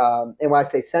and when I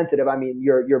say sensitive, I mean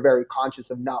you're very conscious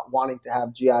of not wanting to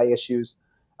have GI issues,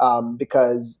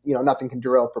 because nothing can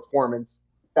derail performance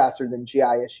faster than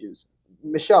GI issues.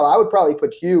 Michelle, I would probably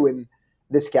put you in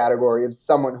this category of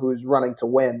someone who's running to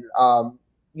win.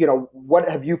 What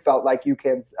have you felt like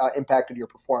UCAN's impacted your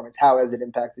performance? How has it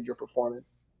impacted your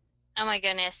performance? Oh my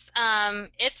goodness.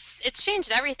 It's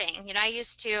changed everything. I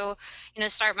used to,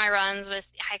 start my runs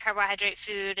with high carbohydrate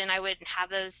food and I would have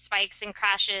those spikes and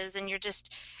crashes and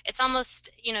it's almost,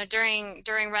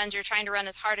 during runs you're trying to run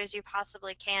as hard as you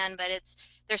possibly can, but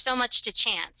there's so much to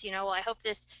chance, well, I hope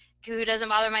this goo doesn't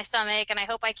bother my stomach and I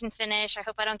hope I can finish. I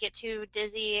hope I don't get too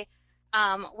dizzy.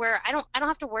 Where I don't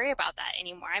have to worry about that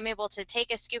anymore. I'm able to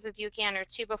take a scoop of UCAN or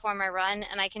two before my run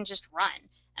and I can just run.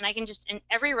 And I can in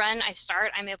every run I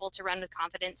start, I'm able to run with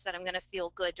confidence that I'm going to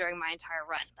feel good during my entire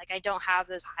run. Like I don't have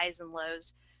those highs and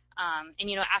lows. And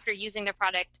after using the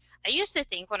product, I used to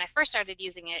think when I first started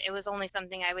using it, it was only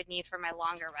something I would need for my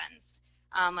longer runs,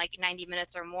 like 90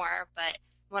 minutes or more. But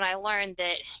when I learned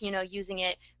that, using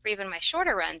it for even my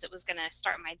shorter runs, it was going to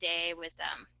start my day with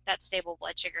that stable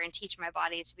blood sugar and teach my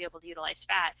body to be able to utilize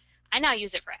fat. I now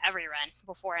use it for every run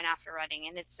before and after running,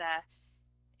 and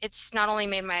it's not only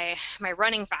made my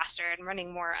running faster and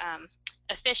running more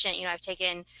efficient. I've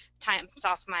taken times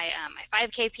off my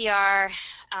 5K PR,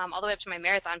 all the way up to my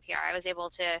marathon PR. I was able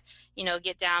to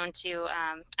get down to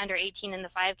under 18 in the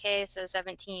 5K, so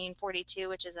 17:42,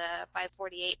 which is a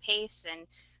 5:48 pace, and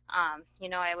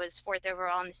I was fourth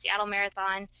overall in the Seattle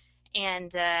Marathon,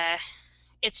 and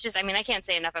it's just, I mean, I can't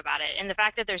say enough about it. And the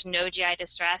fact that there's no GI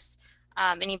distress,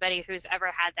 anybody who's ever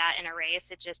had that in a race,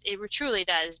 it truly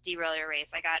does derail your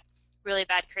race. I got really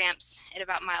bad cramps at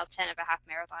about mile 10 of a half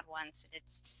marathon once.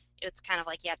 It's kind of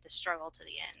like you have to struggle to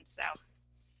the end. So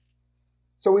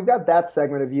So we've got that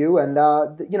segment of you, and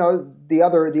the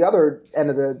other end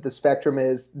of the spectrum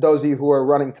is those of you who are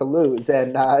running to lose,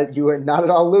 and you are not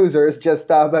at all losers. Just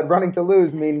but running to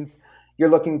lose means you're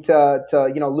looking to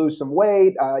lose some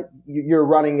weight. You're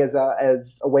running as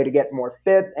a way to get more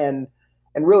fit, and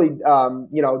really,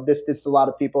 this a lot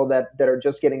of people that are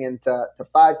just getting into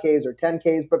 5Ks or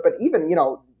 10Ks, but even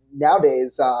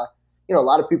nowadays, a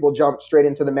lot of people jump straight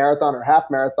into the marathon or half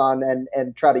marathon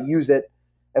and try to use it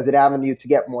as an avenue to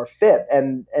get more fit,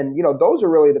 and those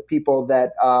are really the people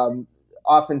that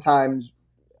oftentimes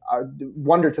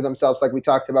wonder to themselves, like we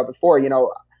talked about before.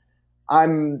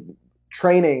 I'm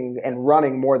training and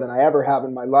running more than I ever have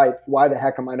in my life. Why the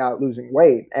heck am I not losing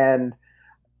weight? And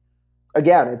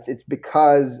again, it's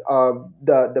because of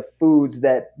the foods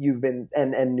that you've been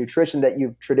and nutrition that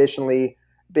you've traditionally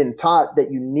been taught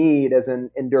that you need as an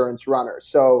endurance runner.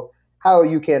 So how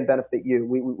you can benefit you.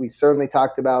 We certainly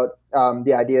talked about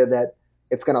the idea that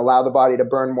it's going to allow the body to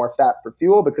burn more fat for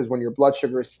fuel, because when your blood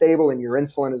sugar is stable and your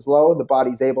insulin is low, the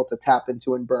body's able to tap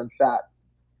into and burn fat.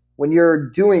 When you're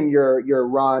doing your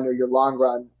run or your long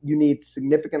run, you need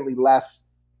significantly less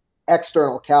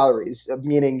external calories,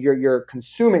 meaning you're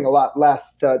consuming a lot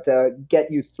less to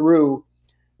get you through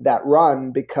that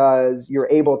run, because you're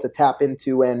able to tap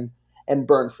into and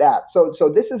burn fat. So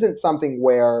this isn't something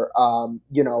where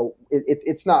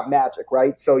it's not magic,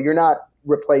 right? So you're not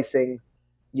replacing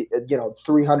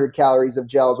 300 calories of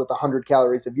gels with 100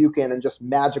 calories of UCAN and just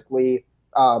magically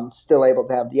still able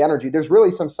to have the energy. There's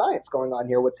really some science going on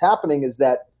here. What's happening is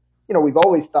that we've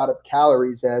always thought of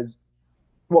calories as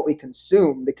what we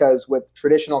consume, because with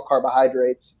traditional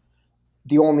carbohydrates,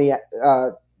 the only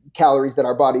calories that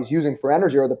our body's using for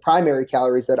energy, or the primary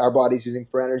calories that our body's using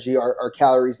for energy, are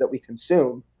calories that we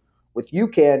consume. With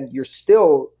UCAN, you're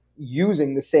still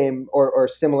using the same or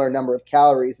similar number of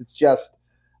calories. It's just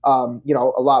a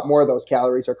lot more of those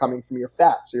calories are coming from your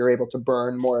fat, so you're able to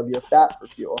burn more of your fat for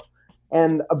fuel.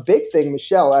 And a big thing,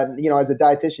 Michelle, and as a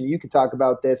dietitian, you could talk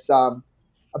about this.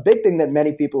 A big thing that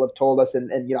many people have told us, and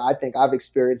I think I've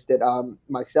experienced it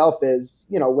myself, is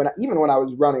when I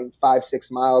was running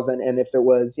 5-6 miles, and if it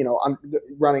was I'm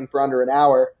running for under an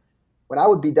hour, when I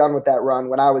would be done with that run,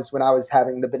 when I was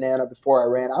having the banana before I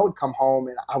ran, I would come home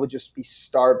and I would just be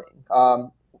starving.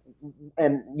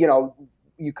 And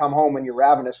you come home and you're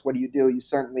ravenous. What do? You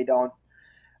certainly don't,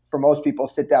 for most people,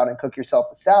 sit down and cook yourself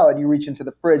a salad. You reach into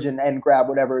the fridge and grab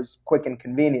whatever's quick and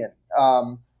convenient.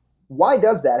 Why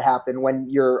does that happen when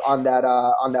you're on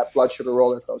that blood sugar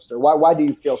roller coaster? Why do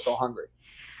you feel so hungry?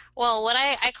 Well, what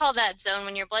I call that zone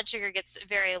when your blood sugar gets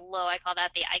very low, I call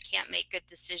that the I can't make good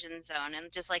decisions zone.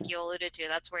 And just like you alluded to,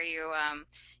 that's where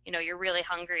you're really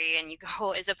hungry and you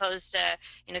go, as opposed to,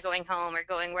 going home or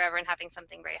going wherever and having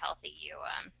something very healthy, you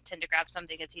tend to grab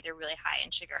something that's either really high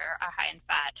in sugar or high in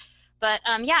fat. But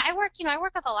yeah, I work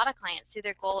with a lot of clients who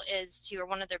their goal is to, or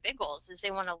one of their big goals is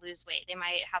they want to lose weight. They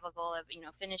might have a goal of,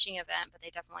 finishing an event, but they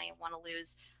definitely want to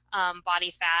lose body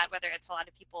fat, whether it's a lot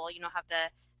of people, have the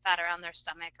fat around their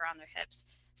stomach or on their hips.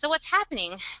 So what's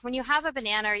happening when you have a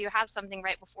banana or you have something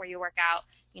right before you work out,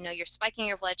 you're spiking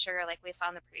your blood sugar like we saw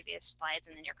in the previous slides,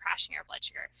 and then you're crashing your blood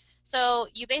sugar. So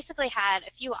you basically had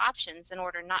a few options in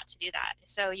order not to do that.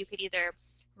 So you could either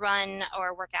run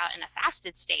or work out in a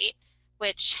fasted state,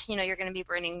 which, you're going to be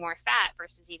burning more fat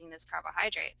versus eating those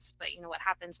carbohydrates. But what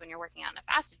happens when you're working out in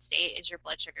a fasted state is your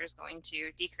blood sugar is going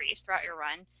to decrease throughout your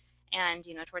run. And,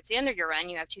 towards the end of your run,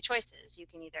 you have two choices. You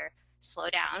can either slow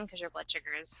down because your blood sugar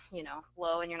is,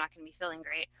 low and you're not going to be feeling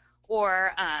great,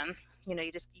 or,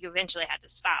 you eventually had to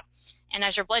stop. And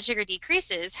as your blood sugar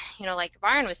decreases, like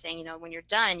Byron was saying, when you're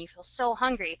done, you feel so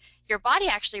hungry. Your body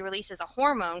actually releases a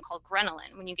hormone called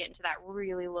ghrelin when you get into that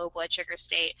really low blood sugar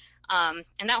state. And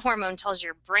that hormone tells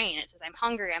your brain, it says, I'm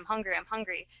hungry, I'm hungry, I'm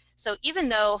hungry. So even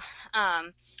though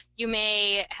you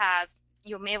may have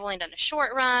only done a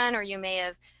short run, or you may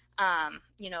have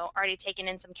already taken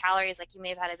in some calories, like you may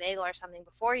have had a bagel or something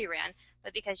before you ran,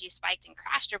 but because you spiked and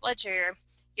crashed your blood sugar,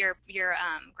 your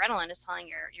ghrelin is telling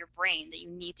your brain that you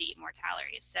need to eat more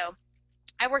calories. So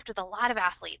I worked with a lot of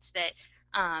athletes that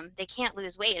they can't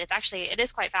lose weight. It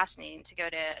is quite fascinating to go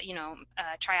to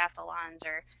triathlons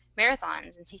or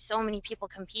marathons and see so many people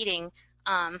competing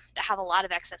that have a lot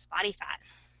of excess body fat.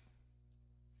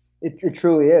 It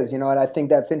truly is, and I think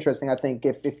that's interesting. I think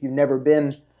if you've never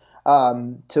been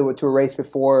to a race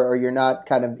before, or you're not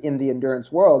kind of in the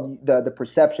endurance world, the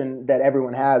perception that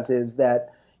everyone has is that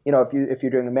if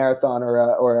you're doing a marathon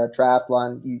or a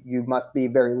triathlon, you must be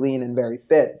very lean and very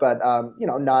fit, but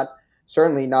not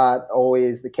certainly not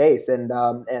always the case, and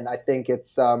I think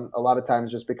it's a lot of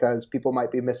times just because people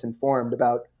might be misinformed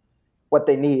about what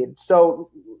they need. So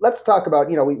let's talk about,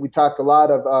 we talked a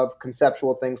lot of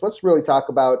conceptual things. Let's really talk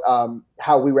about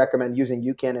how we recommend using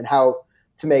UCAN and how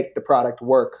to make the product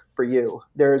work for you.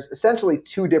 There's essentially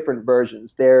two different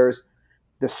versions. There's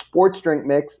the sports drink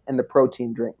mix, and the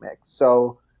protein drink mix.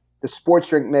 So the sports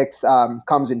drink mix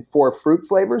comes in 4 fruit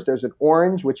flavors. There's an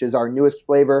orange, which is our newest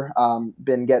flavor.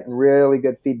 Been getting really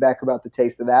good feedback about the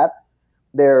taste of that.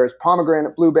 There's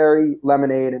pomegranate blueberry,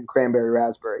 lemonade, and cranberry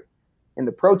raspberry. In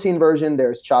the protein version,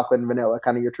 there's chocolate and vanilla,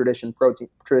 kind of your traditional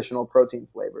protein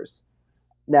flavors.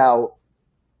 Now,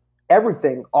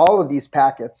 everything, all of these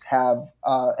packets have,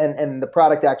 and the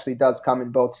product actually does come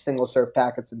in both single serve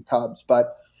packets and tubs,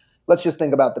 but let's just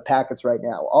think about the packets right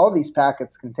now. All of these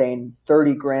packets contain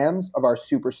 30 grams of our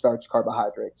super starch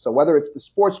carbohydrate. So whether it's the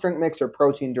sports drink mix or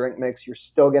protein drink mix, you're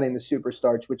still getting the super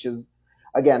starch, which is,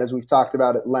 again, as we've talked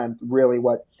about at length, really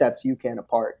what sets UCAN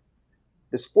apart.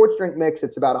 The sports drink mix,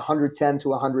 it's about 110 to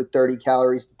 130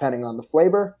 calories depending on the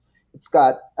flavor. It's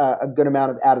got a good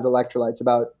amount of added electrolytes,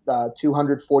 about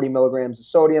 240 milligrams of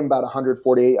sodium, about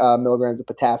 140 milligrams of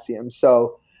potassium.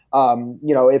 So,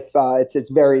 if it's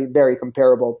very very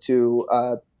comparable to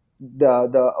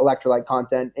the electrolyte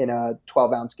content in a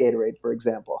 12-ounce Gatorade, for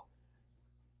example.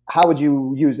 How would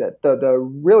you use it? The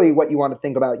really what you want to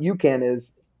think about UCAN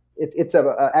is it's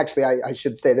actually I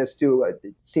should say this too.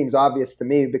 It seems obvious to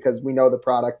me because we know the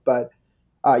product, but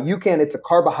UCAN, it's a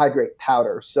carbohydrate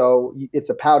powder. So it's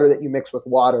a powder that you mix with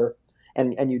water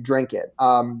and you drink it.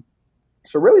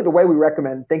 So really the way we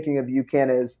recommend thinking of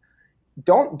UCAN is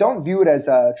don't view it as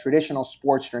a traditional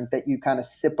sports drink that you kind of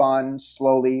sip on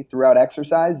slowly throughout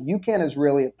exercise. UCAN is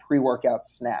really a pre-workout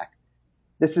snack.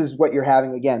 This is what you're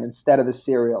having again instead of the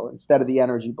cereal, instead of the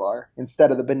energy bar,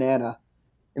 instead of the banana,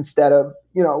 instead of,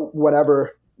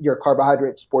 whatever your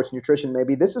carbohydrate sports nutrition may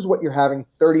be. This is what you're having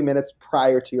 30 minutes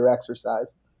prior to your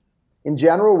exercise. In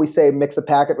general, we say mix a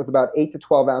packet with about 8 to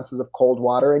 12 ounces of cold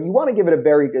water, and you want to give it a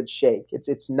very good shake.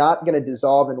 It's not going to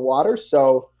dissolve in water,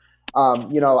 so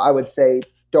I would say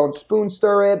don't spoon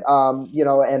stir it,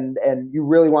 and you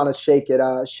really want to shake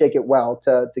it well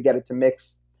to get it to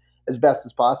mix as best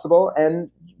as possible,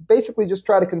 and basically just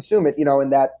try to consume it, in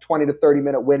that 20 to 30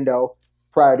 minute window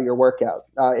prior to your workout.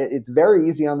 It's very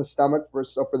easy on the stomach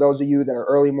for those of you that are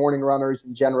early morning runners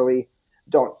and generally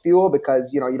don't fuel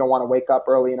because you don't want to wake up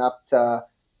early enough to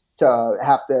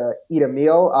have to eat a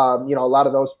meal. A lot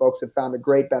of those folks have found a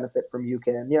great benefit from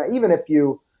UCAN. Even if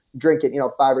you drink it,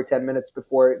 5 or 10 minutes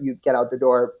before you get out the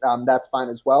door, that's fine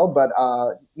as well. But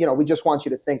we just want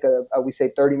you to think of we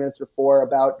say 30 minutes before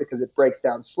about because it breaks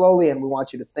down slowly, and we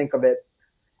want you to think of it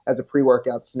as a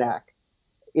pre-workout snack.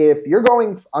 If you're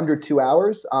going under 2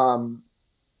 hours,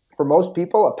 for most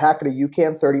people, a packet of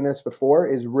UCAN 30 minutes before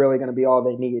is really going to be all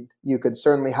they need. You could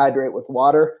certainly hydrate with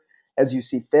water as you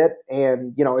see fit.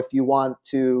 And, if you want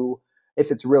to,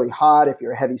 if it's really hot, if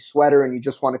you're a heavy sweater and you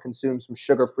just want to consume some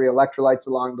sugar-free electrolytes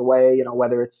along the way,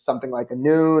 whether it's something like a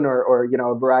Noon or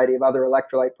a variety of other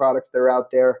electrolyte products that are out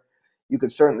there, you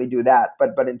could certainly do that.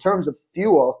 But in terms of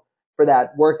fuel for that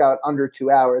workout under 2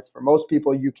 hours, for most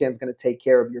people, UCAN is going to take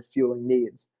care of your fueling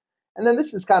needs. And then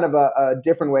this is kind of a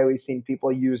different way we've seen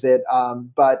people use it.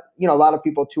 But, a lot of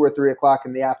people 2 or 3 o'clock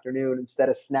in the afternoon, instead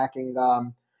of snacking,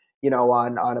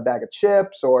 on a bag of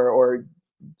chips or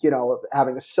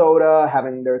having a soda,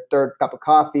 having their third cup of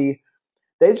coffee,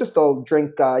 they just all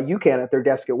drink UCAN at their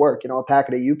desk at work, a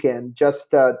packet of UCAN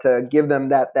just to give them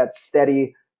that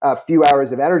steady few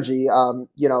hours of energy,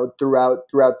 throughout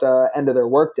the end of their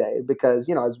workday. Because,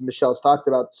 as Michelle's talked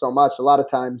about so much, a lot of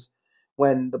times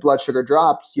when the blood sugar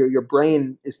drops, your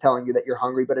brain is telling you that you're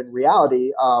hungry, but in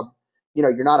reality,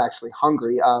 you're not actually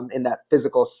hungry in that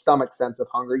physical stomach sense of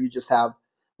hunger. You just have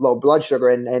low blood sugar,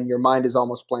 and your mind is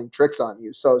almost playing tricks on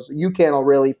you. So UCAN will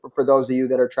really, for those of you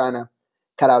that are trying to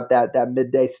cut out that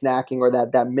midday snacking or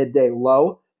that midday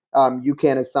low,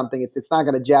 UCAN is something. It's not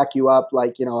going to jack you up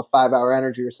like a 5 hour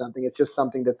energy or something. It's just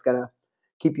something that's going to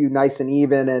keep you nice and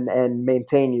even and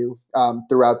maintain you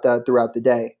throughout the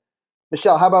day.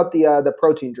 Michelle, how about the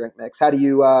protein drink mix? How do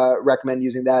you recommend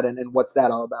using that, and what's that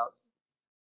all about?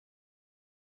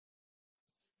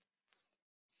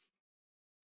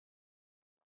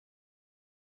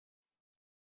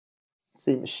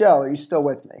 See, Michelle, are you still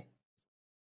with me?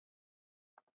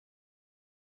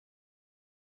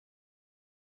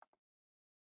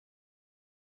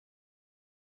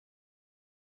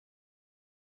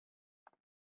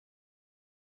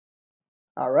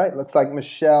 All right, looks like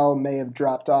Michelle may have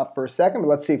dropped off for a second, but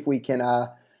let's see if we can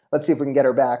get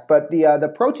her back. But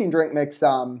the protein drink mix.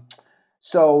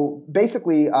 So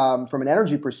basically, from an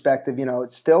energy perspective,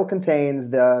 it still contains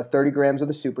the 30 grams of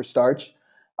the super starch.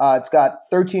 It's got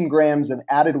 13 grams of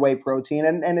added whey protein,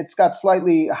 and it's got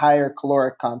slightly higher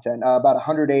caloric content, about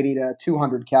 180 to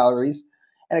 200 calories,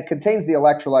 and it contains the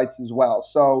electrolytes as well.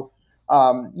 So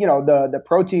The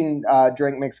protein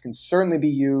drink mix can certainly be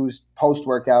used post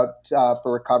workout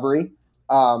for recovery.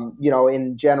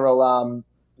 In general,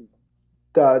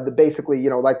 the basically,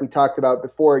 like we talked about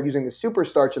before, using the super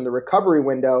starch in the recovery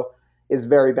window is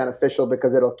very beneficial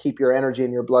because it'll keep your energy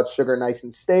and your blood sugar nice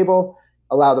and stable,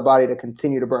 allow the body to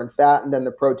continue to burn fat, and then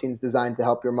the protein's designed to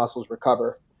help your muscles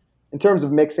recover. In terms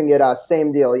of mixing it,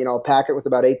 same deal. Pack it with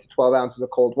about 8 to 12 ounces of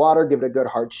cold water. Give it a good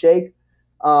hard shake.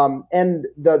 And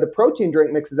the protein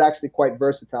drink mix is actually quite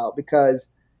versatile because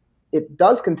it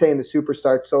does contain the super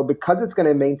starch. So because it's going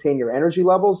to maintain your energy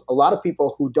levels, a lot of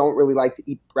people who don't really like to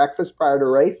eat breakfast prior to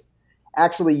a race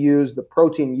actually use the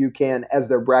protein UCAN as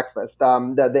their breakfast.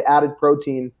 The added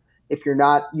protein, if you're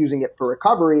not using it for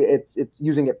recovery, it's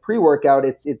using it pre-workout.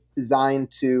 It's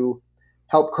designed to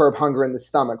help curb hunger in the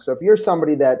stomach. So if you're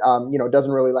somebody that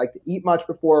doesn't really like to eat much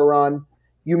before a run,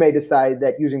 you may decide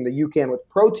that using the UCAN with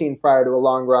protein prior to a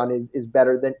long run is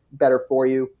better for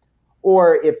you.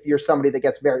 Or if you're somebody that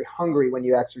gets very hungry when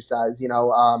you exercise,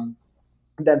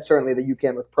 then certainly the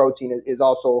UCAN with protein is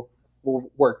also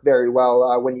will work very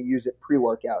well when you use it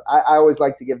pre-workout. I always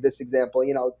like to give this example.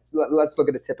 Let's look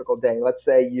at a typical day. Let's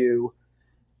say you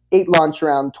ate lunch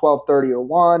around 12:30 or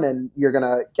 1, and you're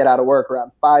gonna get out of work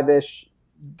around 5ish.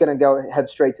 Gonna go head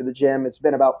straight to the gym. It's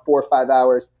been about 4 or 5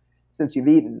 hours since you've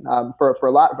eaten. For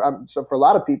a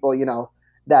lot of people,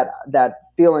 that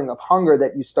feeling of hunger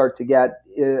that you start to get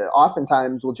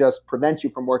oftentimes will just prevent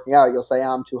you from working out. You'll say,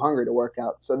 I'm too hungry to work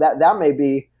out. So that may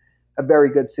be a very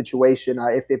good situation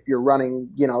if you're running,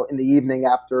 in the evening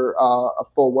after a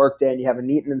full work day and you haven't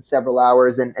eaten in several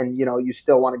hours, and you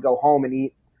still want to go home and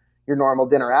eat your normal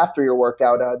dinner after your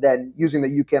workout. Then using the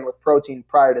UCAN with protein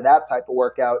prior to that type of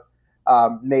workout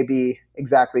may be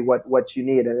exactly what you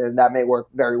need, and that may work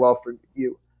very well for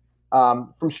you.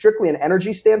 From strictly an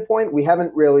energy standpoint, we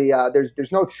haven't really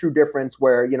there's no true difference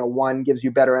where one gives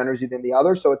you better energy than the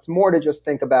other. So it's more to just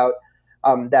think about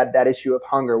that issue of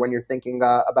hunger when you're thinking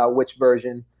about which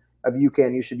version of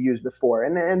UCAN you should use before.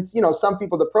 And some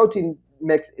people, the protein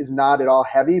mix is not at all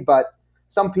heavy, but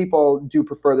some people do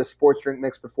prefer the sports drink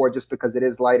mix before, just because it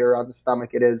is lighter on the stomach.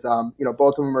 It is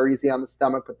both of them are easy on the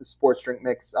stomach, but the sports drink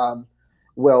mix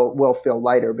will feel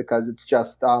lighter because it's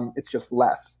just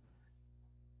less.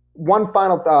 One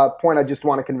final point I just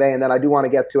want to convey, and then I do want to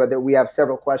get to it, that we have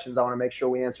several questions. I want to make sure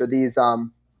we answer these.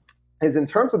 Is in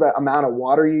terms of the amount of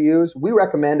water you use, we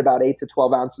recommend about 8 to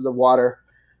 12 ounces of water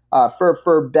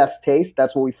for best taste.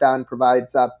 That's what we found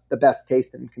provides the best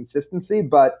taste and consistency.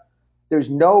 But there's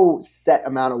no set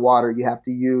amount of water you have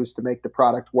to use to make the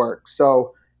product work.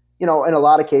 So, in a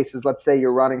lot of cases, let's say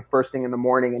you're running first thing in the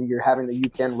morning and you're having the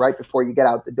UCAN right before you get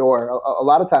out the door. A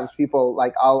lot of times people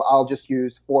like, I'll just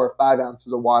use 4 or 5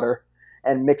 ounces of water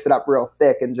and mix it up real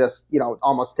thick and just,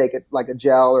 almost take it like a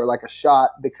gel or like a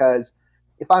shot, because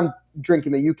if I'm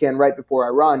drinking the UCAN right before I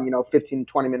run, 15,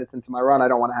 20 minutes into my run, I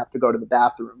don't want to have to go to the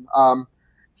bathroom.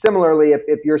 Similarly,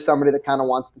 if you're somebody that kind of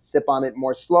wants to sip on it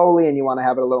more slowly and you want to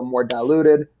have it a little more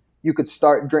diluted, you could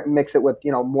mix it with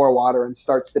more water and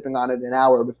start sipping on it an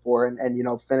hour before, and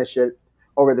finish it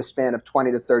over the span of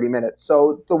 20 to 30 minutes.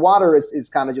 So the water is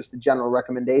kind of just a general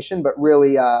recommendation, but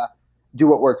really do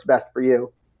what works best for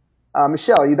you.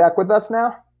 Michelle, are you back with us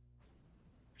now?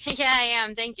 Yeah, I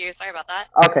am. Thank you. Sorry about that.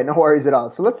 Okay, no worries at all.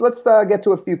 So let's get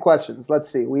to a few questions. Let's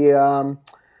see. We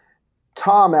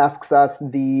Tom asks us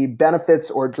the benefits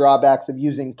or drawbacks of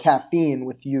using caffeine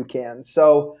with UCAN.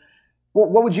 So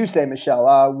what would you say,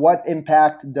 Michelle? What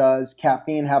impact does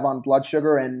caffeine have on blood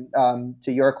sugar, and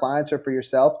to your clients or for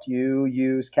yourself? Do you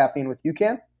use caffeine with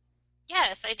UCAN?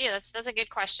 Yes, I do. That's a good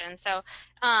question. So,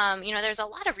 there's a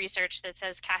lot of research that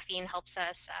says caffeine helps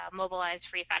us mobilize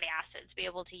free fatty acids, be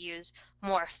able to use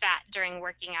more fat during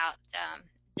working out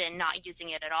than not using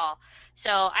it at all. So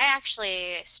I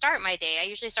actually start my day. I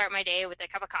usually start my day with a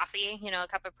cup of coffee, a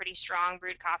cup of pretty strong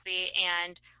brewed coffee,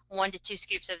 and 1 to 2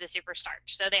 scoops of the super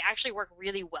starch. So they actually work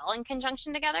really well in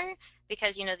conjunction together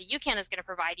because the UCAN is going to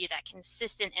provide you that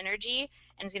consistent energy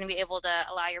and is going to be able to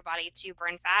allow your body to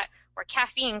burn fat, where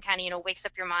caffeine kind of wakes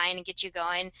up your mind and gets you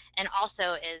going, and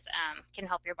also is can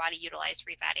help your body utilize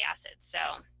free fatty acids. So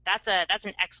that's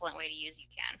an excellent way to use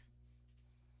UCAN.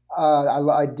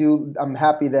 I do. I'm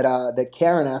happy that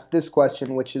Karen asked this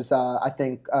question, which is I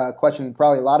think a question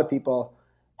probably a lot of people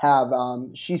have.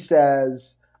 She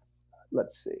says,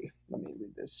 let's see. Let me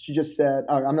read this. She just said,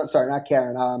 oh, I'm not sorry, not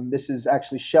Karen. This is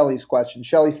actually Shelly's question.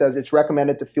 Shelly says it's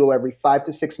recommended to fuel every 5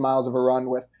 to 6 miles of a run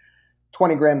with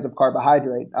 20 grams of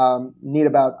carbohydrate. Need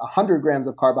about 100 grams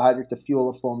of carbohydrate to fuel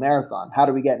a full marathon. How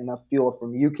do we get enough fuel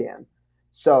from UCAN?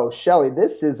 So, Shelly,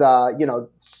 this is,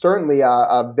 certainly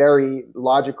a very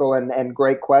logical and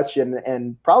great question,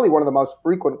 and probably one of the most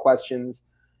frequent questions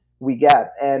we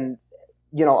get. And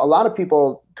a lot of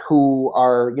people who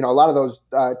are, a lot of those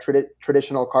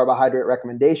traditional carbohydrate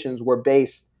recommendations were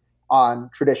based on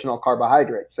traditional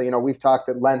carbohydrates. So, we've talked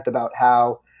at length about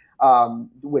how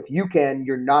with UCAN,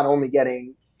 you're not only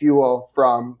getting fuel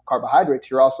from carbohydrates,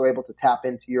 you're also able to tap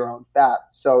into your own fat.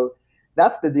 So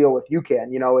that's the deal with UCAN.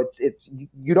 It's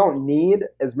you don't need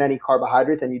as many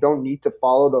carbohydrates, and you don't need to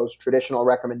follow those traditional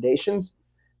recommendations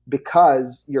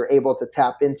because you're able to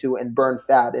tap into and burn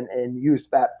fat and use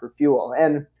fat for fuel.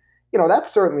 And,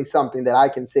 that's certainly something that I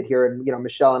can sit here and,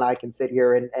 Michelle and I can sit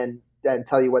here and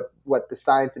tell you what the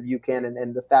science of UCAN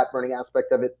and the fat burning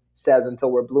aspect of it says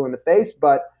until we're blue in the face.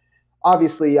 But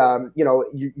obviously,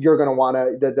 you're going to want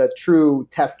to, the true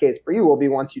test case for you will be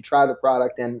once you try the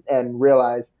product and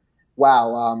realize,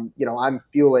 wow, I'm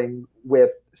fueling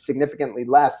with significantly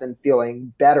less and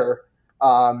feeling better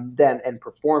than and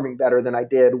performing better than I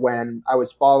did when I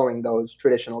was following those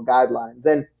traditional guidelines.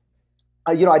 And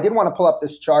I did want to pull up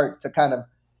this chart to kind of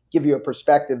give you a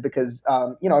perspective because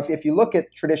if you look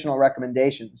at traditional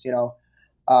recommendations,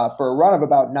 for a run of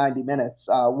about 90 minutes,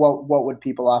 what would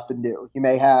people often do? You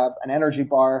may have an energy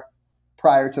bar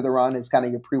prior to the run as kind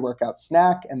of your pre-workout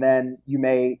snack, and then you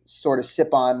may sort of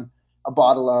sip on a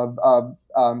bottle of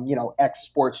X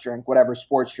sports drink, whatever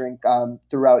sports drink,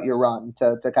 throughout your run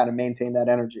to kind of maintain that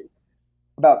energy.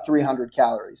 About 300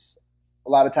 calories. A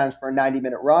lot of times for a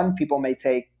 90-minute run, people may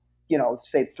take,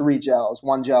 say 3 gels,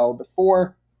 one gel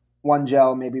before, one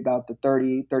gel maybe about the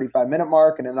 35 minute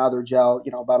mark, and another gel,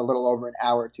 about a little over an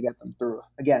hour to get them through.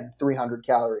 Again, 300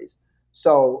 calories.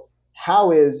 So how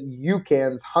is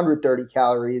UCAN's 130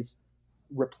 calories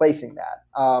replacing that?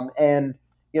 And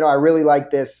I really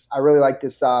like this. I really like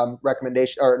this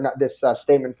recommendation or not, this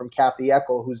statement from Kathy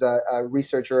Eckel, who's a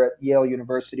researcher at Yale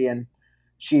University, and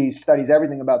she studies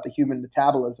everything about the human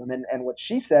metabolism. And what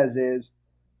she says is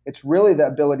it's really the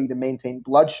ability to maintain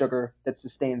blood sugar that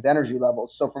sustains energy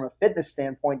levels. So from a fitness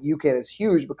standpoint, UCAN is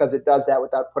huge because it does that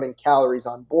without putting calories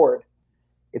on board.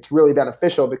 It's really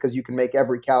beneficial because you can make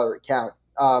every calorie count.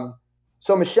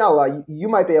 So Michelle, you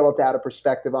might be able to add a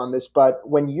perspective on this, but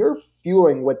when you're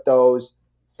fueling with those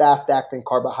fast-acting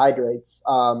carbohydrates,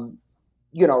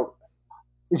 you know,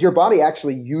 is your body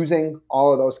actually using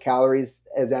all of those calories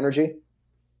as energy?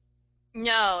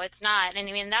 No, it's not. And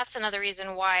I mean, that's another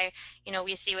reason why,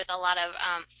 we see with a lot of,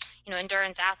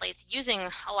 endurance athletes using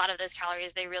a lot of those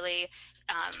calories, they really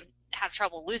have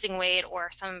trouble losing weight, or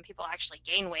some people actually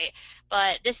gain weight.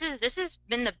 But this has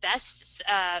been the best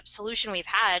solution we've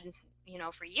had,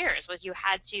 for years, was you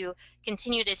had to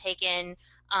continue to take in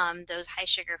those high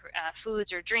sugar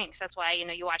foods or drinks. That's why,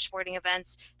 you watch sporting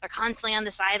events, they're constantly on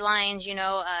the sidelines,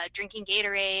 drinking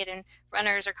Gatorade, and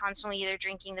runners are constantly either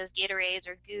drinking those Gatorades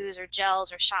or goos or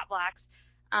gels or shot blocks.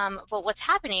 But what's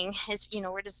happening is,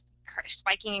 we're just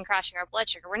spiking and crashing our blood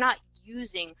sugar. We're not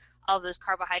using all those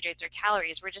carbohydrates or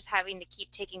calories. We're just having to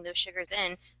keep taking those sugars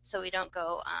in so we don't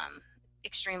go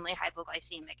extremely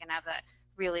hypoglycemic and have that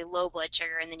really low blood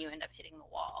sugar, and then you end up hitting the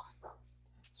wall.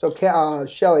 So,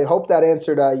 Shelly, hope that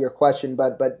answered your question,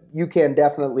 but you can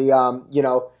definitely,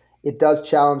 it does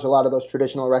challenge a lot of those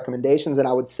traditional recommendations, and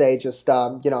I would say just,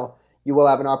 you will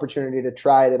have an opportunity to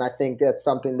try it, and I think that's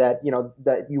something that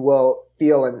that you will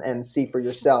feel and see for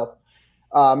yourself.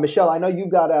 Michelle, I know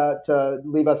you've got to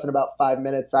leave us in about 5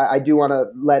 minutes. I do want to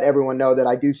let everyone know that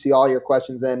I do see all your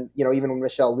questions, and even when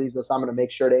Michelle leaves us, I'm going to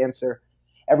make sure to answer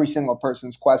every single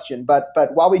person's question. But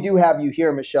while we do have you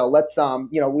here, Michelle, let's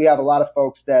we have a lot of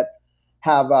folks that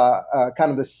have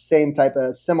kind of the same type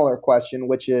of similar question,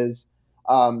 which is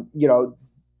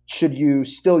should you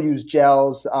still use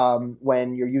gels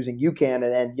when you're using UCAN?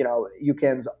 And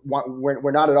UCAN's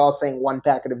we're not at all saying one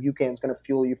packet of UCAN is going to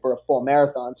fuel you for a full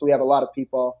marathon. So we have a lot of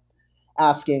people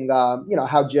asking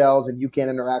how gels and UCAN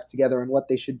interact together and what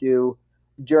they should do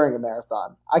during a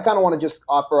marathon. I kind of want to just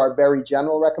offer our very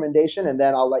general recommendation, and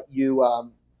then I'll let you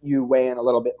weigh in a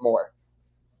little bit more.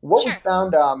 What we Sure.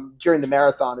 found during the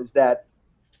marathon is that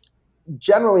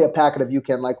generally a packet of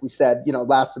UCAN, like we said,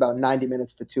 lasts about 90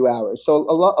 minutes to 2 hours. So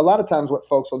a lot of times what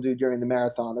folks will do during the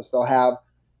marathon is they'll have,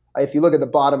 if you look at the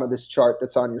bottom of this chart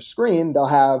that's on your screen, they'll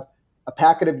have a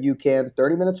packet of UCAN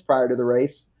 30 minutes prior to the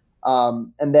race,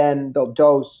 and then they'll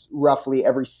dose roughly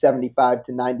every 75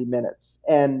 to 90 minutes.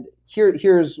 And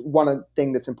here's one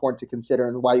thing that's important to consider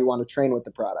and why you want to train with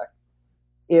the product.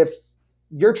 If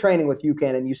you're training with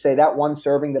UCAN and you say that one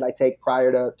serving that I take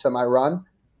prior to my run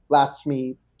lasts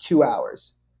me 2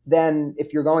 hours, then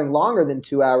if you're going longer than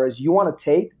 2 hours, you want to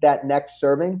take that next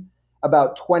serving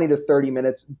about 20 to 30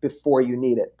 minutes before you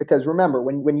need it. Because remember,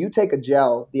 when you take a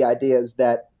gel, the idea is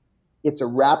that it's a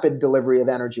rapid delivery of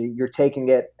energy. You're taking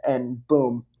it, and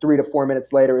boom, 3 to 4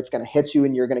 minutes later, it's going to hit you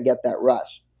and you're going to get that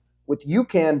rush. With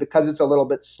UCAN, because it's a little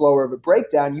bit slower of a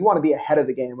breakdown, you want to be ahead of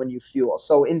the game when you fuel.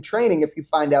 So in training, if you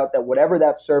find out that whatever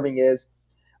that serving is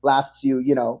lasts you,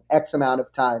 X amount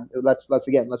of time, let's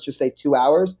just say 2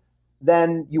 hours,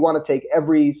 then you want to take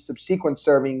every subsequent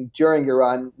serving during your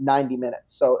run 90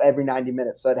 minutes. So every 90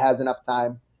 minutes, so it has enough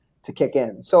time to kick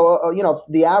in. So,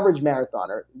 the average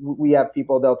marathoner, we have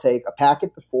people, they'll take a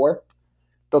packet before,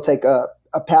 they'll take a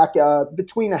pack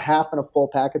between a half and a full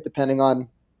packet, depending on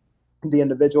the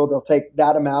individual. They'll take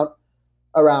that amount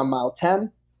around mile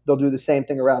 10. They'll do the same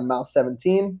thing around mile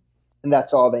 17, and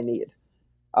that's all they need.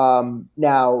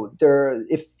 Now,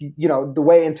 if the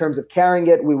way in terms of carrying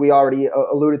it, we already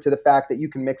alluded to the fact that you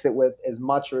can mix it with as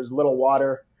much or as little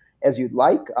water as you'd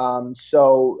like.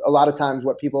 So a lot of times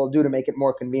what people do to make it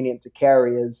more convenient to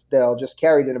carry is they'll just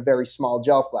carry it in a very small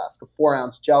gel flask, a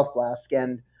 4-ounce gel flask,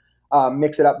 and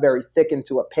mix it up very thick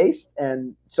into a paste.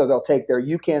 And so they'll take their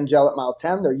UCAN gel at mile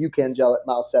 10, their UCAN gel at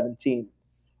mile 17.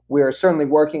 We are certainly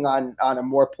working on a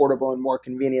more portable and more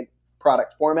convenient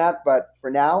product format, but for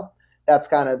now, that's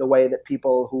kind of the way that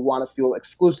people who want to fuel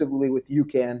exclusively with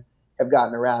UCAN have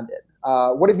gotten around it.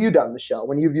 What have you done, Michelle,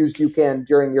 when you've used UCAN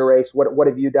during your race? What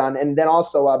have you done? And then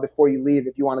also, before you leave,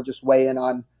 if you want to just weigh in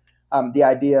on the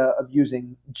idea of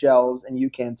using gels and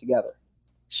UCAN together.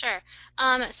 Sure.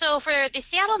 So for the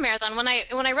Seattle Marathon, when I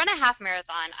run a half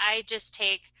marathon, I just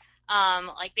take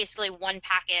like basically one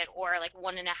packet or like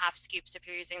 1.5 scoops if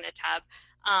you're using the tub.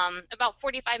 About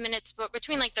 45 minutes, but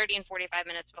between like 30 and 45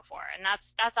 minutes before, and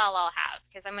that's all I'll have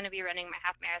because I'm going to be running my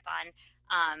half marathon,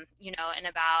 in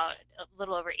about a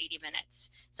little over 80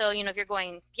 minutes. So if you're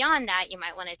going beyond that, you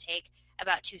might want to take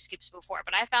about 2 scoops before.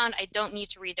 But I found I don't need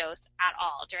to redose at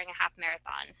all during a half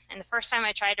marathon. And the first time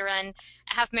I tried to run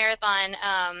a half marathon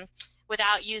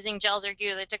without using gels or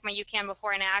goo, I took my UCAN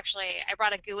before, and I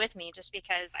brought a goo with me just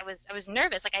because I was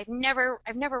nervous. Like I've never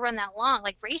run that long,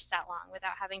 like raced that long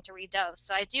without having to redose.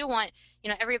 So I do want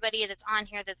everybody that's on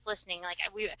here that's listening. Like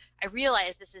I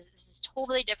realize this is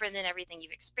totally different than everything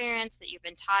you've experienced, that you've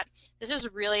been taught. This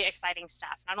is really exciting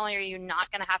stuff. Not only are you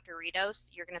not going to have to redose,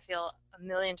 you're going to feel a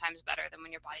million times better than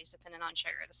when your body's dependent on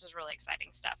sugar. This is really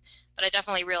exciting stuff. But I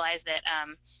definitely realize that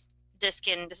this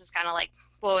is kind of like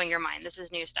blowing your mind. This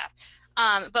is new stuff.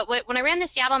 But when I ran the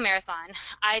Seattle Marathon,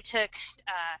 I took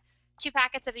 2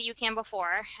 packets of the UCAN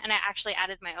before, and I actually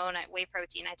added my own whey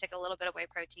protein. I took a little bit of whey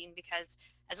protein because,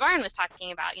 as Varun was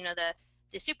talking about,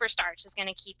 the super starch is going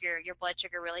to keep your blood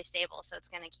sugar really stable. So it's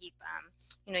going to keep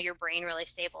your brain really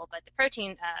stable. But the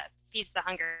protein feeds the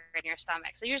hunger in your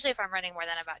stomach. So usually if I'm running more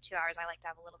than about 2 hours, I like to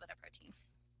have a little bit of protein.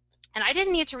 And I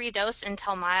didn't need to redose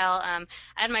until I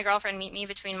had my girlfriend meet me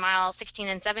between mile 16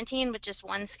 and 17 with just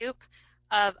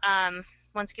of um,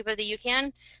 1 scoop of the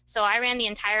UCAN. So I ran the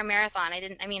entire marathon.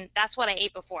 That's what I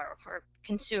ate before, or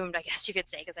consumed, I guess you could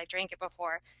say, because I drank it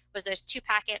before, was those 2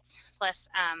 packets plus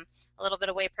a little bit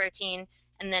of whey protein.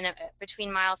 And then between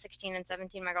mile 16 and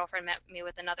 17, my girlfriend met me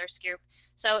with another scoop.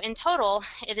 So in total,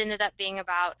 it ended up being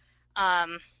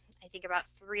I think about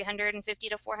 350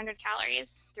 to 400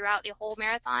 calories throughout the whole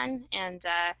marathon. And,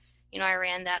 I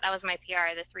ran that. That was my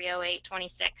PR, the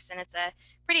 3:08:26. And it's a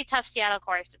pretty tough Seattle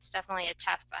course. It's definitely a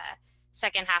tough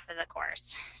second half of the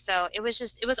course. So it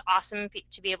was awesome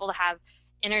to be able to have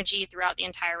energy throughout the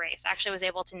entire race. I actually was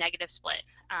able to negative split,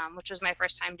 which was my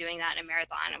first time doing that in a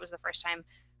marathon. It was the first time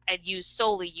I'd used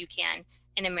solely UCAN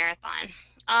in a marathon.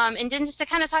 And then just to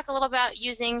kind of talk a little about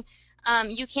using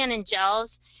UCAN and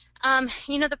gels.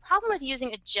 The problem with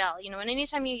using a gel, and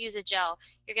anytime you use a gel,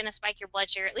 you're going to spike your blood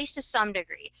sugar, at least to some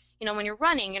degree. When you're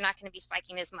running, you're not going to be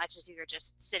spiking as much as you're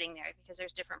just sitting there because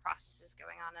there's different processes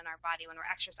going on in our body when we're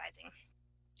exercising.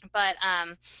 But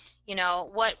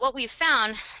what we've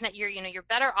found that you're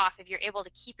better off if you're able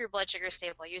to keep your blood sugar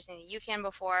stable using the UCAN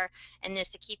before and this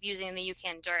to keep using the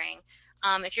UCAN during.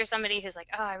 If you're somebody who's like,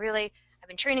 oh, I've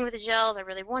been training with the gels, I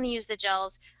really want to use the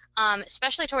gels,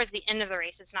 especially towards the end of the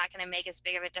race, it's not going to make as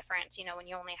big of a difference, when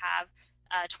you only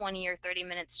have 20 or 30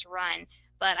 minutes to run.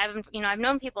 But I've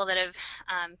known people that have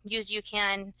used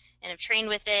UCAN and have trained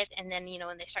with it, and then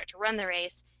when they start to run the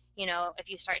race, if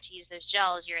you start to use those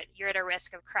gels, you're at a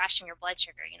risk of crashing your blood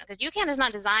sugar, because UCAN is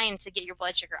not designed to get your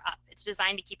blood sugar up. It's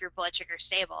designed to keep your blood sugar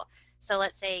stable. So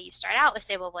let's say you start out with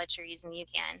stable blood sugar using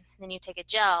UCAN, then you take a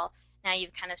gel, now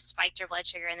you've kind of spiked your blood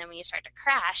sugar, and then when you start to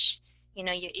crash,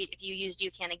 if you used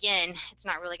UCAN again, it's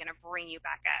not really going to bring you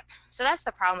back up. So that's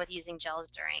the problem with using gels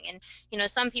during. And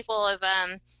some people have,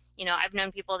 I've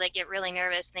known people that get really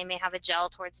nervous and they may have a gel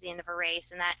towards the end of a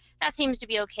race, and that seems to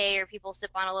be okay. Or people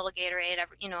sip on a little Gatorade,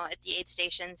 at the aid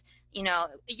stations.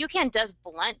 UCAN does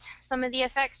blunt some of the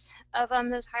effects of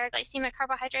those higher glycemic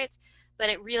carbohydrates, but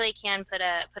it really can put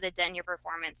a dent in your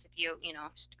performance if you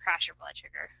just crash your blood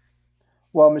sugar.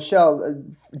 Well, Michelle,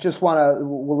 just want to,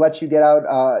 we'll let you get out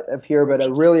of here, but I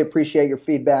Thank you. really appreciate your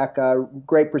feedback.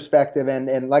 Great perspective.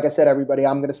 And like I said, everybody,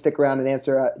 I'm going to stick around and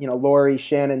answer, Lori,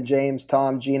 Shannon, James,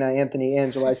 Tom, Gina, Anthony,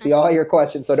 Angela. I see all your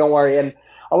questions, so don't worry. And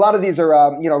a lot of these are,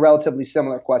 relatively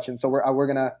similar questions. So we're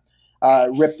going to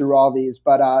Great. rip through all these.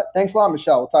 But thanks a lot,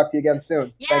 Michelle. We'll talk to you again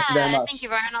soon. Thank you very Yeah, thank much. you,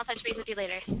 Brian. I'll touch base with you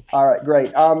later. Bye. All right,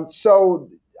 great. So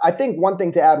I think one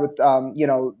thing to add with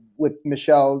with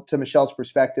Michelle, to Michelle's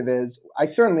perspective, is I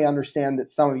certainly understand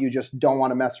that some of you just don't want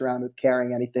to mess around with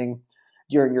carrying anything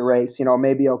during your race. You know,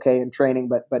 maybe okay in training,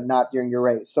 but not during your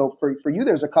race. So for you,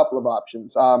 there's a couple of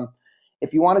options.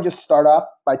 If you want to just start off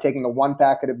by taking the one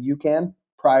packet of UCAN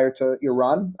prior to your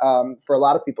run, for a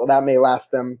lot of people that may last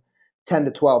them 10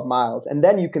 to 12 miles, and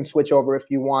then you can switch over if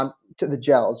you want to the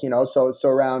gels. So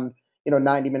around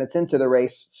 90 minutes into the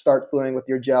race, start fluing with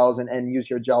your gels and use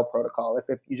your gel protocol.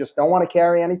 If you just don't want to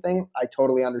carry anything, I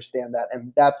totally understand that.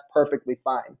 And that's perfectly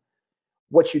fine.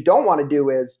 What you don't want to do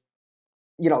is,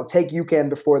 take UCAN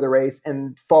before the race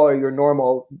and follow your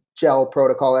normal gel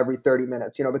protocol every 30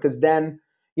 minutes, because then,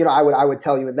 I would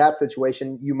tell you in that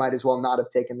situation, you might as well not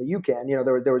have taken the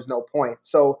UCAN. There was no point.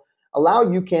 So allow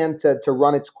UCAN to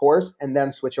run its course and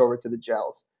then switch over to the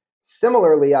gels.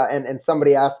 Similarly, and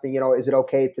somebody asked me, is it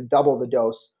okay to double the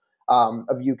dose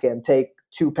of UCAN, take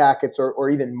 2 packets or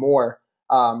even more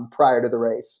prior to the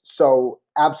race? So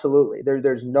absolutely,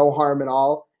 there's no harm at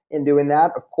all in doing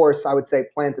that. Of course, I would say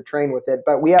plan to train with it,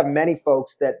 but we have many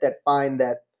folks that find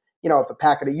that, if a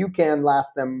packet of UCAN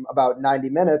lasts them about 90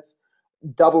 minutes,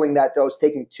 doubling that dose,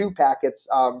 taking 2 packets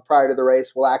prior to the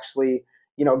race will actually,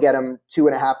 get them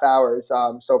 2.5 hours.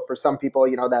 So for some people,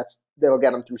 that'll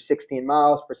get them through 16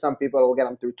 miles. For some people, it'll get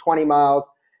them through 20 miles.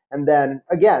 And then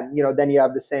again, then you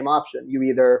have the same option. You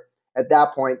either at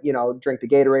that point, drink the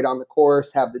Gatorade on the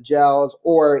course, have the gels,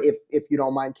 or if you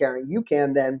don't mind carrying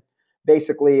UCAN, then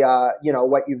basically,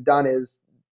 what you've done is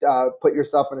put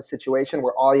yourself in a situation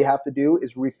where all you have to do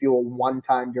is refuel one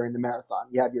time during the marathon.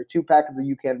 You have your 2 packets of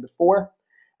UCAN before,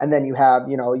 and then you have,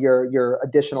 your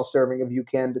additional serving of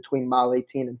UCAN between mile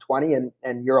 18 and 20,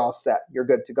 and you're all set. You're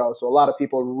good to go. So a lot of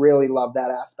people really love that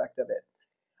aspect of it.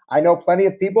 I know plenty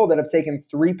of people that have taken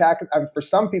 3 packets. For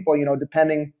some people,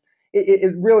 depending,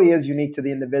 it really is unique to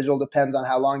the individual. Depends on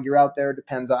how long you're out there.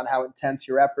 Depends on how intense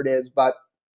your effort is. But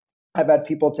I've had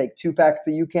people take 2 packets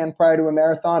of UCAN prior to a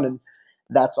marathon, and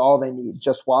that's all they need,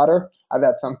 just water. I've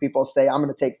had some people say, I'm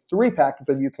going to take 3 packets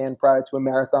of UCAN prior to a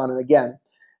marathon, and again,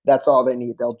 that's all they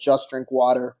need. They'll just drink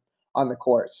water on the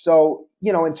course. So,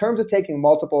 in terms of taking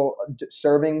multiple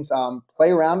servings,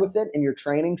 play around with it in your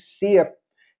training. See if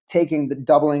taking the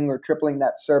doubling or tripling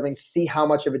that serving, see how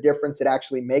much of a difference it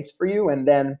actually makes for you, and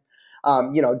then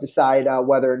decide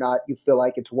whether or not you feel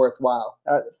like it's worthwhile.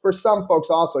 For some folks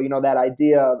also, that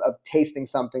idea of tasting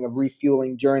something, of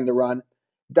refueling during the run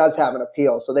does have an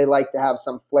appeal. So they like to have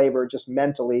some flavor just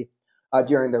mentally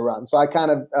during the run. So I kind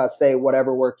of say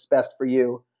whatever works best for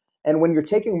you. And when you're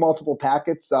taking multiple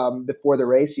packets before the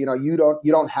race, you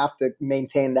don't have to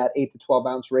maintain that 8 to 12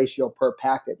 ounce ratio per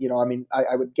packet. I mean,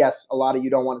 I would guess a lot of you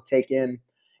don't want to take in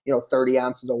 30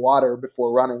 ounces of water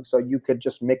before running. So you could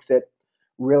just mix it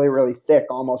really, really thick,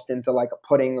 almost into like a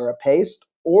pudding or a paste,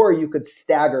 or you could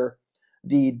stagger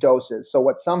the doses. So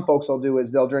what some folks will do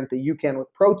is they'll drink the UCAN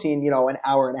with protein, an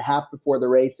hour and a half before the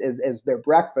race as their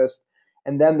breakfast,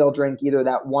 and then they'll drink either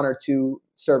that 1 or 2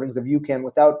 servings of UCAN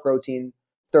without protein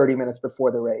 30 minutes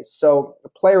before the race. So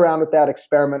play around with that,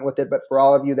 experiment with it. But for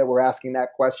all of you that were asking that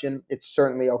question, it's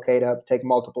certainly okay to take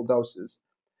multiple doses.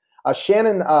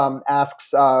 Shannon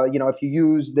asks, if you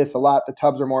use this a lot, the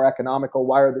tubs are more economical.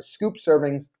 Why are the scoop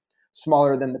servings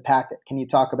smaller than the packet? Can you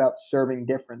talk about serving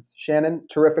difference? Shannon,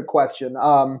 terrific question.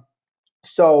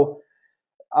 So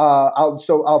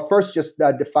I'll first just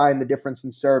define the difference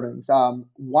in servings.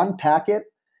 1 packet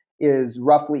is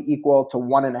roughly equal to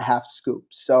 1.5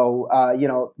 scoops. So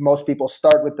most people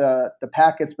start with the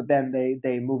packets, but then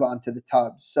they move on to the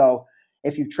tubs. So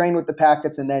if you train with the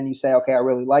packets and then you say, okay, I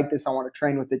really like this, I want to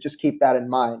train with it, just keep that in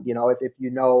mind. If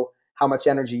you know how much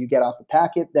energy you get off a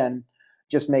packet, then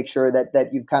just make sure that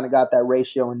you've kind of got that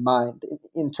ratio in mind.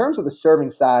 In terms of the serving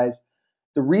size,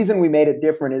 the reason we made it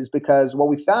different is because what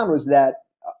we found was that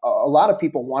a lot of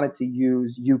people wanted to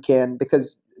use UCAN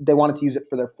because they wanted to use it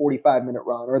for their 45-minute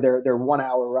run or their 1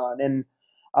 hour run. And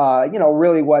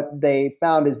really what they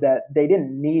found is that they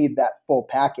didn't need that full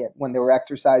packet when they were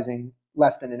exercising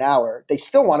less than an hour. They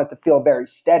still wanted to feel very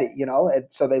steady, and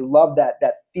so they loved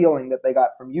that feeling that they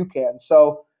got from UCAN.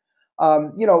 So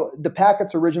the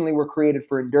packets originally were created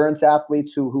for endurance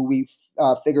athletes who we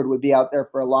figured would be out there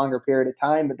for a longer period of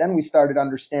time. But then we started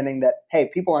understanding that, hey,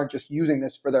 people aren't just using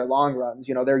this for their long runs.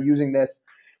 They're using this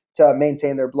to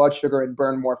maintain their blood sugar and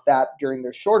burn more fat during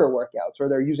their shorter workouts, or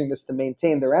they're using this to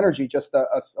maintain their energy just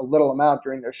a little amount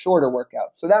during their shorter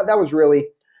workouts. So that was really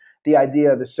the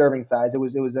idea of the serving size. It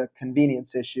was a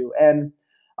convenience issue. And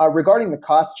regarding the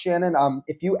cost, Shannon,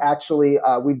 if you actually,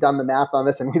 we've done the math on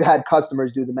this and we've had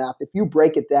customers do the math. If you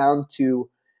break it down to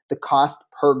the cost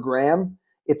per gram,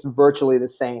 it's virtually the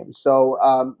same. So,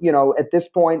 at this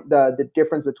point, the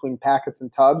difference between packets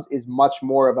and tubs is much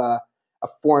more of a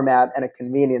format and a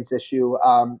convenience issue,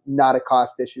 not a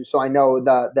cost issue. So I know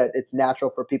that it's natural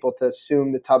for people to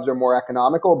assume the tubs are more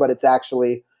economical, but it's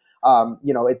actually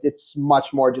it's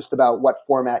much more just about what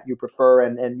format you prefer,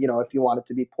 and if you want it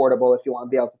to be portable, if you want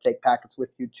to be able to take packets with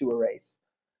you to a race.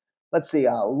 Let's see.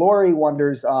 Lori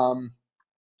wonders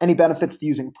any benefits to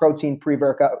using protein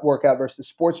pre-workout versus the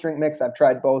sports drink mix. I've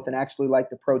tried both and actually like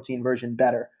the protein version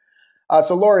better.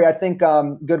 So Lori, I think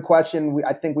good question.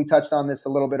 I think we touched on this a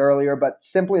little bit earlier, but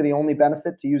simply the only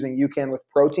benefit to using UCAN with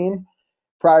protein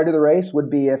prior to the race would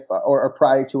be if, or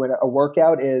prior to a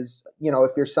workout is,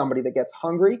 if you're somebody that gets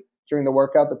hungry during the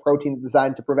workout, the protein is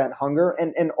designed to prevent hunger.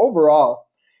 And overall,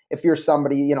 if you're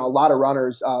somebody, a lot of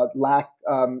runners lack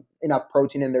enough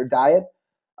protein in their diet.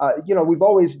 We've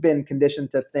always been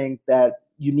conditioned to think that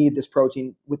you need this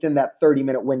protein within that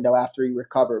 30-minute window after you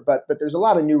recover. But there's a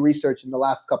lot of new research in the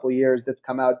last couple of years that's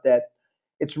come out that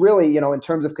it's really, in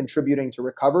terms of contributing to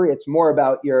recovery, it's more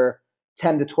about your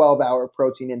 10 to 12 hour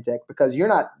protein intake, because you're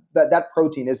not that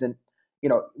protein isn't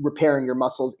repairing your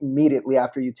muscles immediately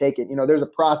after you take it. There's a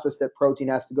process that protein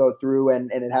has to go through,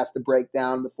 and it has to break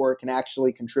down before it can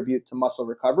actually contribute to muscle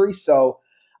recovery. So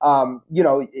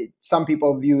some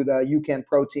people view the UCAN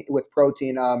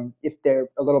protein if they're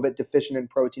a little bit deficient in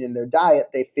protein in their diet,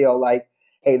 they feel like,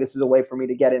 hey, this is a way for me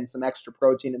to get in some extra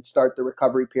protein and start the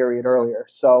recovery period earlier.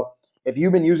 So if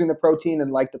you've been using the protein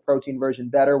and like the protein version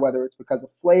better, whether it's because of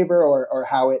flavor or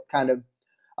how it kind of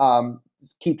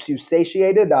keeps you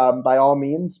satiated, by all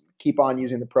means, keep on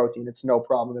using the protein. It's no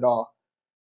problem at all.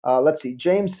 Let's see.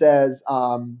 James says,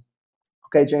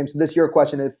 okay, James, so this is your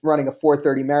question. If running a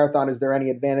 4:30 marathon, is there any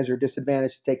advantage or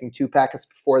disadvantage to taking 2 packets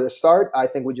before the start? I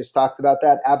think we just talked about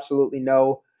that. Absolutely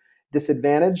no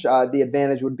disadvantage. The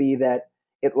advantage would be that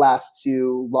it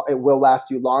will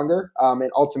last you longer,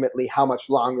 and ultimately, how much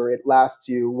longer it lasts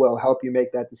you will help you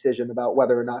make that decision about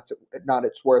whether or not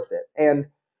it's worth it. And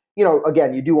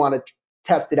again, you do want to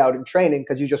test it out in training,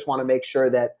 because you just want to make sure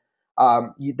that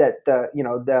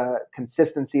the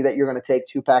consistency that you're going to take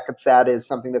 2 packets at is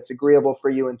something that's agreeable for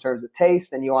you in terms of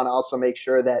taste. And you want to also make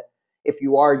sure that if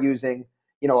you are using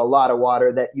a lot of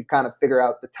water, that you kind of figure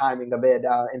out the timing of it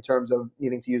in terms of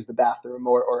needing to use the bathroom,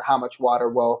 or how much water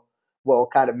will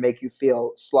kind of make you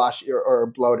feel sloshy or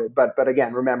bloated. But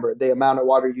again, remember, the amount of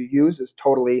water you use is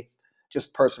totally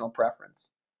just personal preference.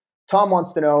 Tom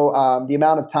wants to know the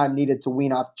amount of time needed to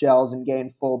wean off gels and gain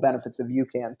full benefits of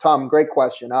UCAN. Tom, great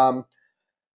question.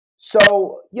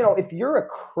 So, if you're a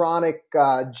chronic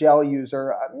gel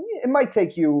user, it might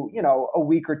take you, a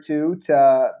week or two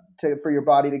for your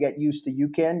body to get used to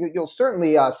UCAN. You'll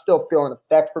certainly still feel an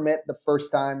effect from it the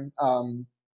first time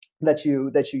that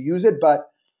you use it. But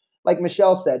like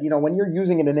Michelle said, when you're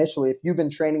using it initially, if you've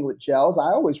been training with gels,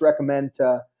 I always recommend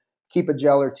to keep a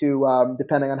gel or two,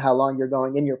 depending on how long you're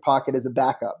going, in your pocket as a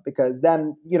backup, because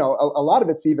then, a lot of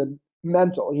it's even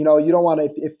mental. You don't want to,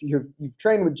 if you've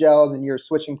trained with gels and you're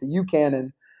switching to UCAN,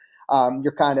 and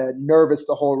you're kind of nervous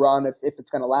the whole run, if it's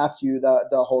going to last you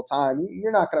the whole time,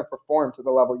 you're not going to perform to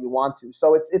the level you want to.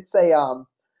 So it's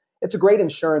a great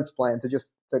insurance plan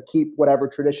to keep whatever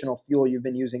traditional fuel you've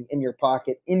been using in your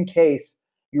pocket in case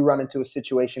you run into a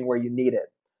situation where you need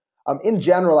it. In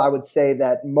general, I would say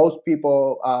that most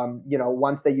people,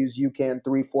 once they use UCAN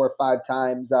 3, 4, 5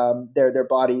 times, their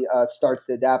body starts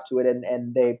to adapt to it,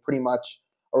 and they pretty much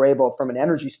are able, from an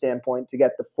energy standpoint, to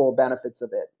get the full benefits of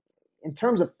it. In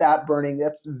terms of fat burning,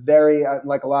 that's very,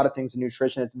 like a lot of things in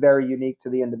nutrition, it's very unique to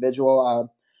the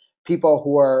individual. People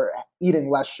who are eating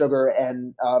less sugar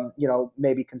and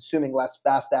maybe consuming less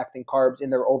fast acting carbs in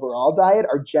their overall diet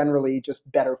are generally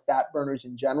just better fat burners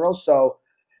in general. So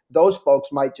those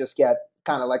folks might just get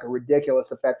kind of like a ridiculous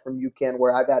effect from UCAN,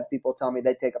 where I've had people tell me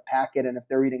they take a packet, and if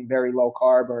they're eating very low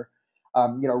carb or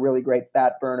really great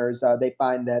fat burners, they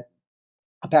find that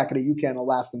a packet of UCAN will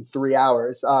last them 3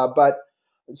 hours. But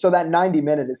so that 90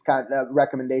 minute is kind of a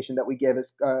recommendation that we give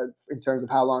is in terms of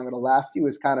how long it'll last you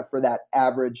is kind of for that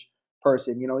average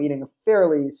person, eating a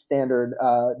fairly standard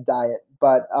diet.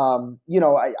 But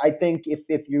I think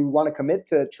if you want to commit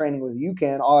to training with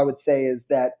UCAN, all I would say is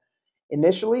that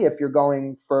initially, if you're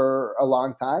going for a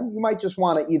long time, you might just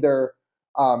want to either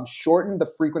shorten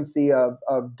the frequency of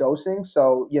dosing.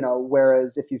 So,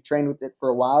 whereas if you've trained with it for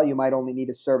a while, you might only need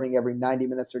a serving every 90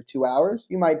 minutes or 2 hours.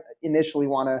 You might initially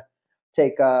want to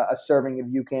take a serving of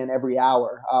UCAN every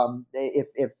hour.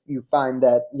 If you find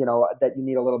that, that you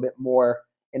need a little bit more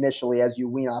initially as you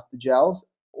wean off the gels,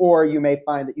 or you may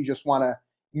find that you just want to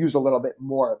use a little bit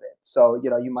more of it. So,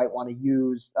 you might want to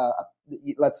use,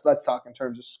 let's talk in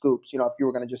terms of scoops. If you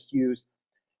were going to just use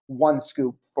one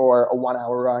scoop for a 1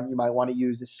 hour run, you might want to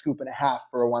use a scoop and a half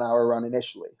for a 1 hour run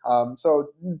initially. So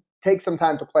take some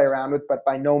time to play around with, but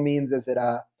by no means is it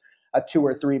a 2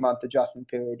 or 3 month adjustment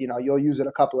period. You'll use it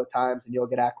a couple of times and you'll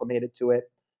get acclimated to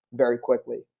it very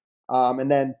quickly.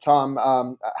 And then Tom,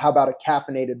 how about a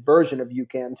caffeinated version of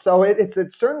UCAN? So it's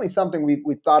certainly something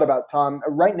we've thought about, Tom.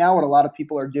 Right now, what a lot of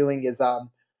people are doing is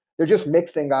they're just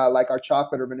mixing like our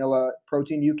chocolate or vanilla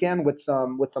protein UCAN with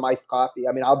some iced coffee.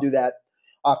 I mean, I'll do that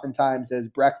oftentimes as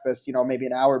breakfast, maybe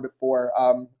an hour before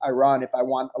I run if I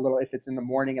want a little, if it's in the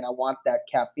morning and I want that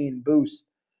caffeine boost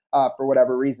for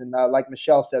whatever reason. Like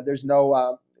Michelle said, there's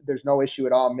no issue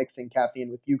at all mixing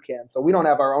caffeine with UCAN. So we don't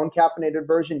have our own caffeinated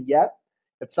version yet.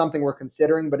 It's something we're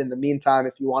considering, but in the meantime,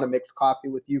 if you want to mix coffee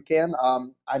with UCAN,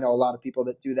 I know a lot of people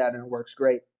that do that and it works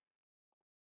great.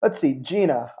 Let's see,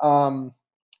 Gina.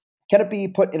 Can it be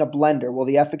put in a blender? Will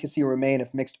the efficacy remain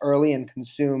if mixed early and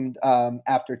consumed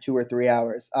after 2 or 3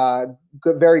 hours?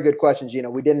 Very good question, Gina.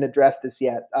 We didn't address this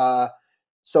yet.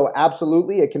 So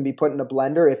absolutely, it can be put in a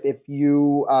blender if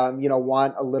you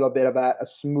want a little bit of a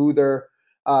smoother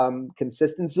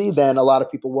consistency. Then a lot of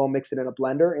people will mix it in a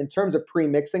blender. In terms of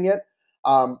pre-mixing it,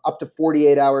 up to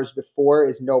 48 hours before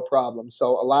is no problem. So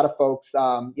a lot of folks,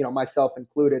 myself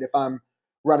included, if I'm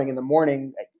running in the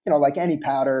morning, like any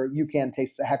powder, UCAN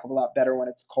tastes a heck of a lot better when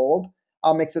it's cold.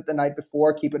 I'll mix it the night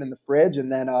before, keep it in the fridge,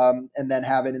 and then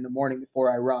have it in the morning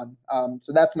before I run.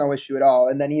 So that's no issue at all.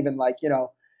 And then even like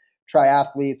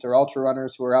triathletes or ultra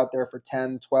runners who are out there for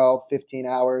 10, 12, 15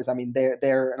 hours. I mean,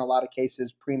 they're in a lot of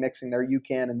cases pre-mixing their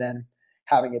UCAN and then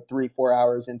having it 3, 4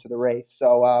 hours into the race.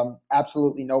 So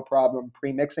absolutely no problem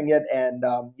pre-mixing it, and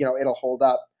it'll hold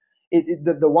up.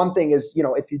 The one thing is,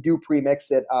 if you do pre-mix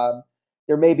it,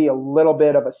 there may be a little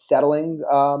bit of a settling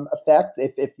effect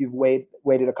if you've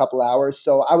waited a couple hours.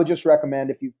 So I would just recommend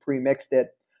if you've pre-mixed it,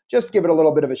 just give it a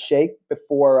little bit of a shake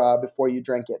before you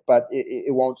drink it, but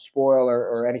it won't spoil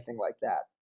or anything like that.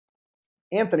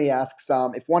 Anthony asks,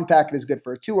 if one packet is good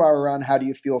for a 2 hour run, how do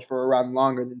you feel for a run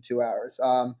longer than 2 hours?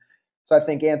 So I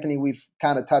think, Anthony, we've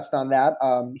kind of touched on that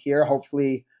here.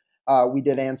 Hopefully, we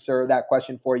did answer that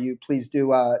question for you. Please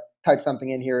do type something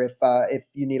in here if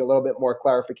you need a little bit more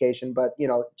clarification. But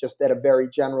just at a very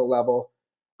general level,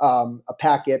 a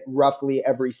packet roughly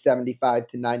every 75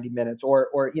 to 90 minutes, or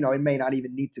it may not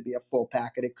even need to be a full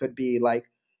packet. It could be like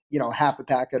half a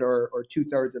packet or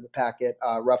 2/3 of a packet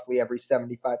roughly every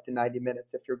 75 to 90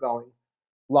 minutes if you're going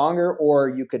longer, or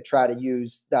you could try to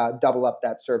use double up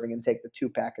that serving and take the 2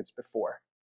 packets before.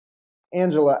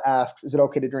 Angela asks, is it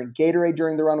okay to drink Gatorade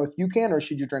during the run with UCAN, or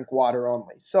should you drink water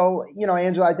only? So,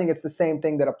 Angela, I think it's the same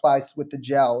thing that applies with the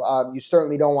gel. You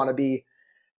certainly don't want to be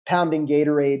pounding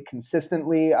Gatorade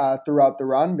consistently throughout the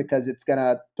run because it's going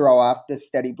to throw off this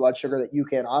steady blood sugar that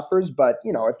UCAN offers. But,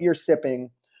 if you're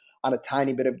sipping on a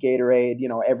tiny bit of Gatorade,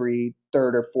 every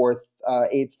third or fourth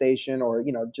aid station, or,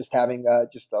 just having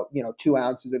 2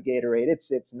 ounces of Gatorade,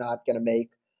 it's not going to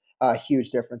make a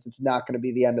huge difference. It's not going to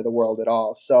be the end of the world at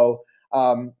all. So,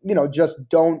 just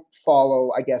don't follow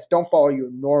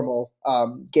your normal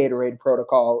Gatorade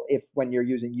protocol when you're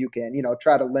using UCAN.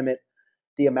 Try to limit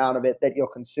the amount of it that you'll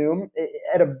consume.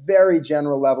 At a very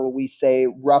general level, we say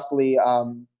roughly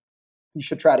you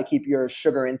should try to keep your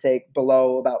sugar intake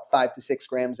below about 5 to 6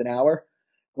 grams an hour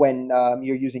when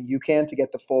you're using UCAN to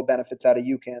get the full benefits out of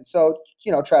UCAN. So,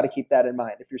 try to keep that in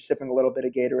mind. If you're sipping a little bit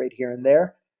of Gatorade here and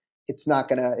there, it's not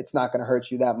gonna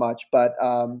hurt you that much. But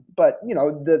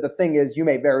the thing is, you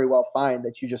may very well find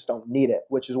that you just don't need it,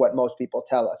 which is what most people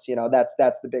tell us.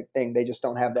 That's the big thing. They just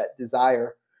don't have that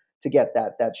desire to get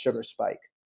that sugar spike.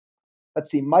 Let's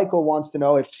see. Michael wants to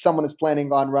know if someone is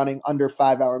planning on running under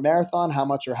 5 hour marathon, how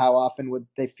much or how often would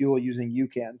they fuel using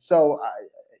UCAN? So,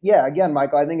 yeah, again,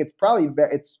 Michael, I think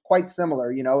it's quite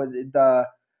similar.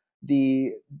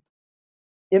 The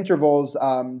intervals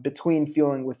between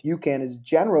fueling with UCAN is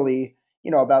generally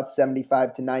about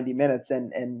 75 to 90 minutes.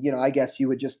 And I guess you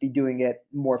would just be doing it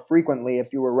more frequently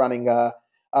if you were running a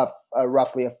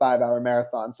roughly a 5 hour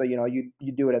marathon. So, you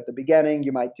do it at the beginning,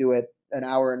 you might do it an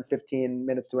hour and 15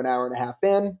 minutes to an hour and a half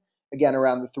in, again,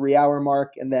 around the 3 hour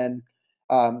mark. And then,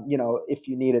 if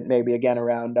you need it, maybe again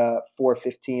around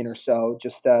 4:15 or so,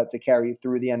 just to carry you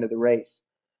through the end of the race.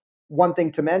 One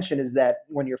thing to mention is that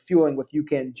when you're fueling with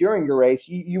UCAN during your race,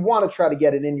 you want to try to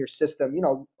get it in your system,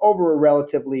 over a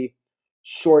relatively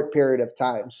short period of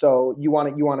time. So you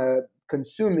want to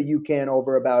consume the UCAN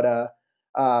over about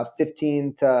a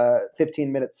 15 to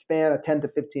 15 minute span, a 10 to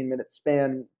 15 minute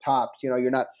span tops.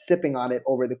 You're not sipping on it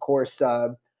over the course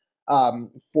of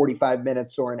 45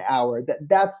 minutes or an hour.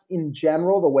 That's in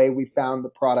general the way we found the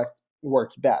product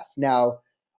works best. Now,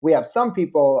 we have some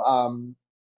people,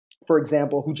 for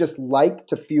example, who just like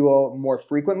to fuel more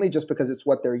frequently just because it's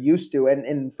what they're used to.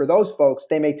 And for those folks,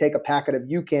 they may take a packet of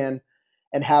UCAN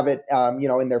and have it,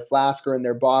 in their flask or in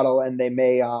their bottle, and they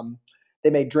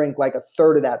may drink like a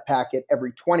third of that packet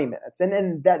every 20 minutes,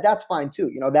 and that's fine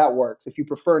too. That works if you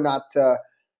prefer not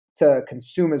to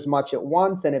consume as much at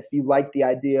once, and if you like the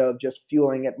idea of just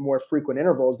fueling at more frequent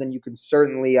intervals, then you can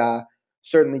certainly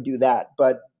do that.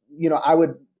 But I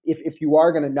would, if you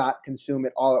are going to not consume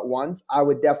it all at once, I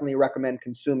would definitely recommend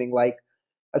consuming like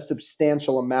a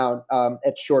substantial amount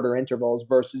at shorter intervals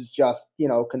versus just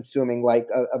consuming like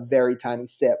a very tiny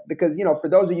sip. Because for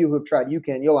those of you who have tried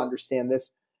UCAN, you'll understand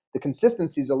this. The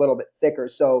consistency is a little bit thicker,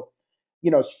 so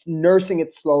nursing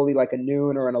it slowly like a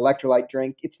Noon or an electrolyte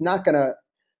drink, it's not going to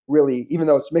really, even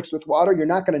though it's mixed with water, you're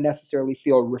not going to necessarily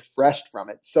feel refreshed from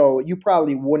it. So you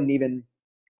probably wouldn't even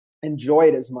enjoy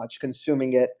it as much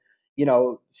consuming it,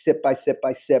 sip by sip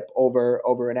by sip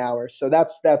over an hour. So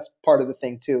that's part of the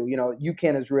thing too.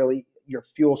 UCAN is really your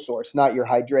fuel source, not your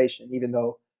hydration, even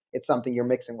though it's something you're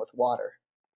mixing with water.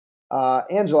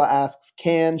 Angela asks,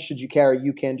 should you carry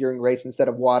UCAN during race instead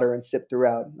of water and sip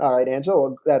throughout? All right, Angela,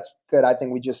 well, that's good. I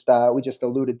think we just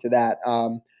alluded to that.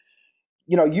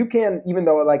 UCAN, even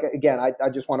though, like, again, I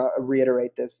just want to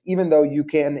reiterate this, even though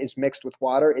UCAN is mixed with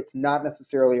water, it's not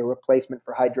necessarily a replacement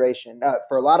for hydration.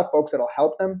 For a lot of folks, it'll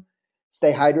help them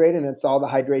stay hydrated, and it's all the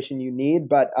hydration you need.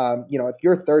 But, if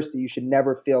you're thirsty, you should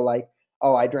never feel like,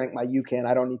 oh, I drank my UCAN,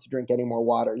 I don't need to drink any more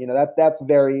water. That's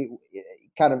very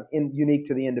kind of unique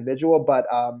to the individual, but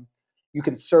you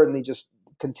can certainly just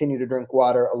continue to drink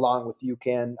water along with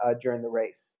UCAN during the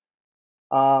race.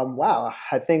 Wow,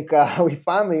 I think we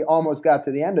finally almost got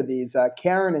to the end of these.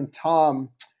 Karen and Tom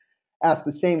asked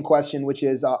the same question, which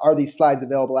is, are these slides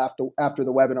available after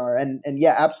the webinar? And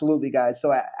yeah, absolutely, guys.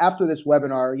 So after this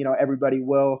webinar, everybody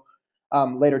will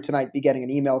later tonight be getting an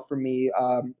email from me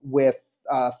with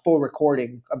full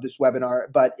recording of this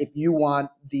webinar. But if you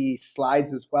want the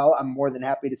slides as well, I'm more than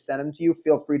happy to send them to you.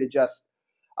 Feel free to just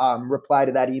reply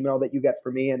to that email that you get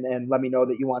from me, and let me know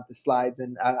that you want the slides,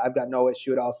 and I've got no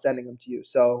issue at all sending them to you.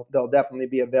 So they'll definitely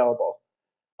be available.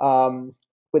 Um,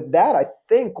 with that, I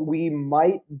think we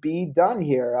might be done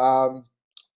here.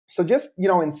 So just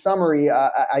in summary,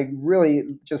 I really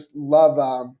just love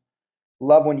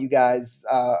when you guys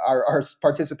are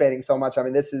participating so much. I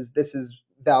mean, this is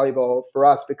valuable for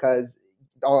us because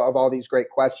of all these great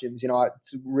questions.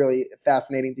 It's really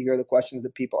fascinating to hear the questions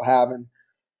that people have, and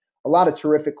a lot of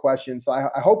terrific questions. So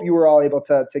I hope you were all able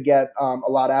to get a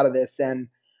lot out of this. And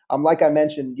like I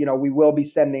mentioned, we will be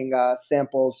sending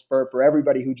samples for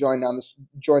everybody who joined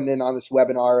in on this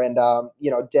webinar. And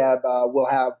Deb will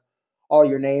have all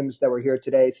your names that were here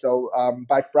today. So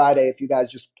by Friday, if you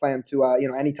guys just plan to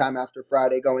anytime after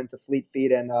Friday, go into Fleet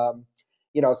Feet and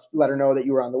let her know that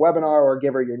you were on the webinar or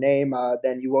give her your name,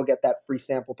 then you will get that free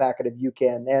sample packet of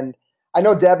UCAN. And I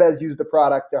know Deb has used the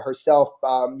product herself,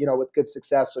 with good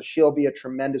success. So she'll be a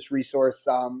tremendous resource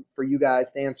for you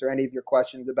guys to answer any of your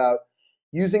questions about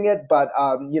using it. But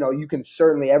you can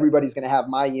certainly, everybody's going to have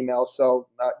my email. So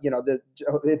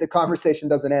the conversation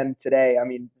doesn't end today. I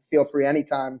mean, feel free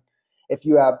anytime if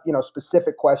you have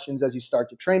specific questions as you start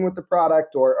to train with the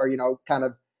product, or kind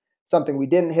of something we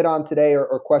didn't hit on today,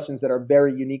 or questions that are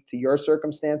very unique to your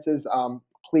circumstances.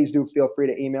 Please do feel free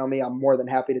to email me. I'm more than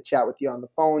happy to chat with you on the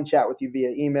phone, chat with you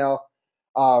via email.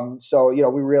 So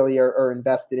we really are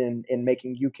invested in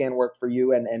making UCAN work for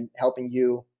you, and helping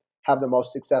you have the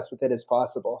most success with it as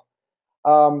possible.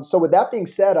 So with that being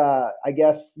said, I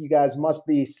guess you guys must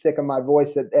be sick of my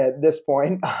voice at this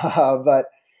point, but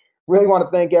really want to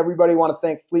thank everybody. Want to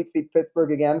thank Fleet Feet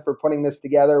Pittsburgh again for putting this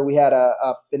together. We had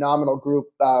a phenomenal group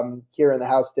here in the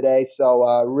house today. So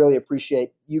really appreciate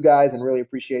you guys, and really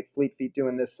appreciate Fleet Feet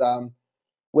doing this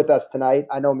with us tonight.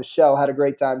 I know Michelle had a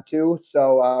great time too.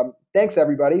 So thanks,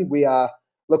 everybody. We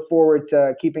look forward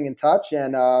to keeping in touch.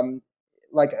 And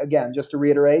like, again, just to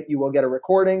reiterate, you will get a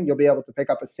recording. You'll be able to pick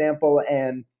up a sample,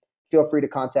 and feel free to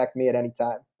contact me at any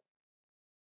time.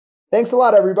 Thanks a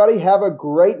lot, everybody. Have a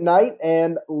great night,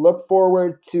 and look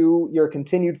forward to your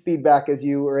continued feedback as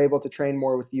you are able to train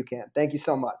more with UCAN. Thank you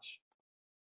so much.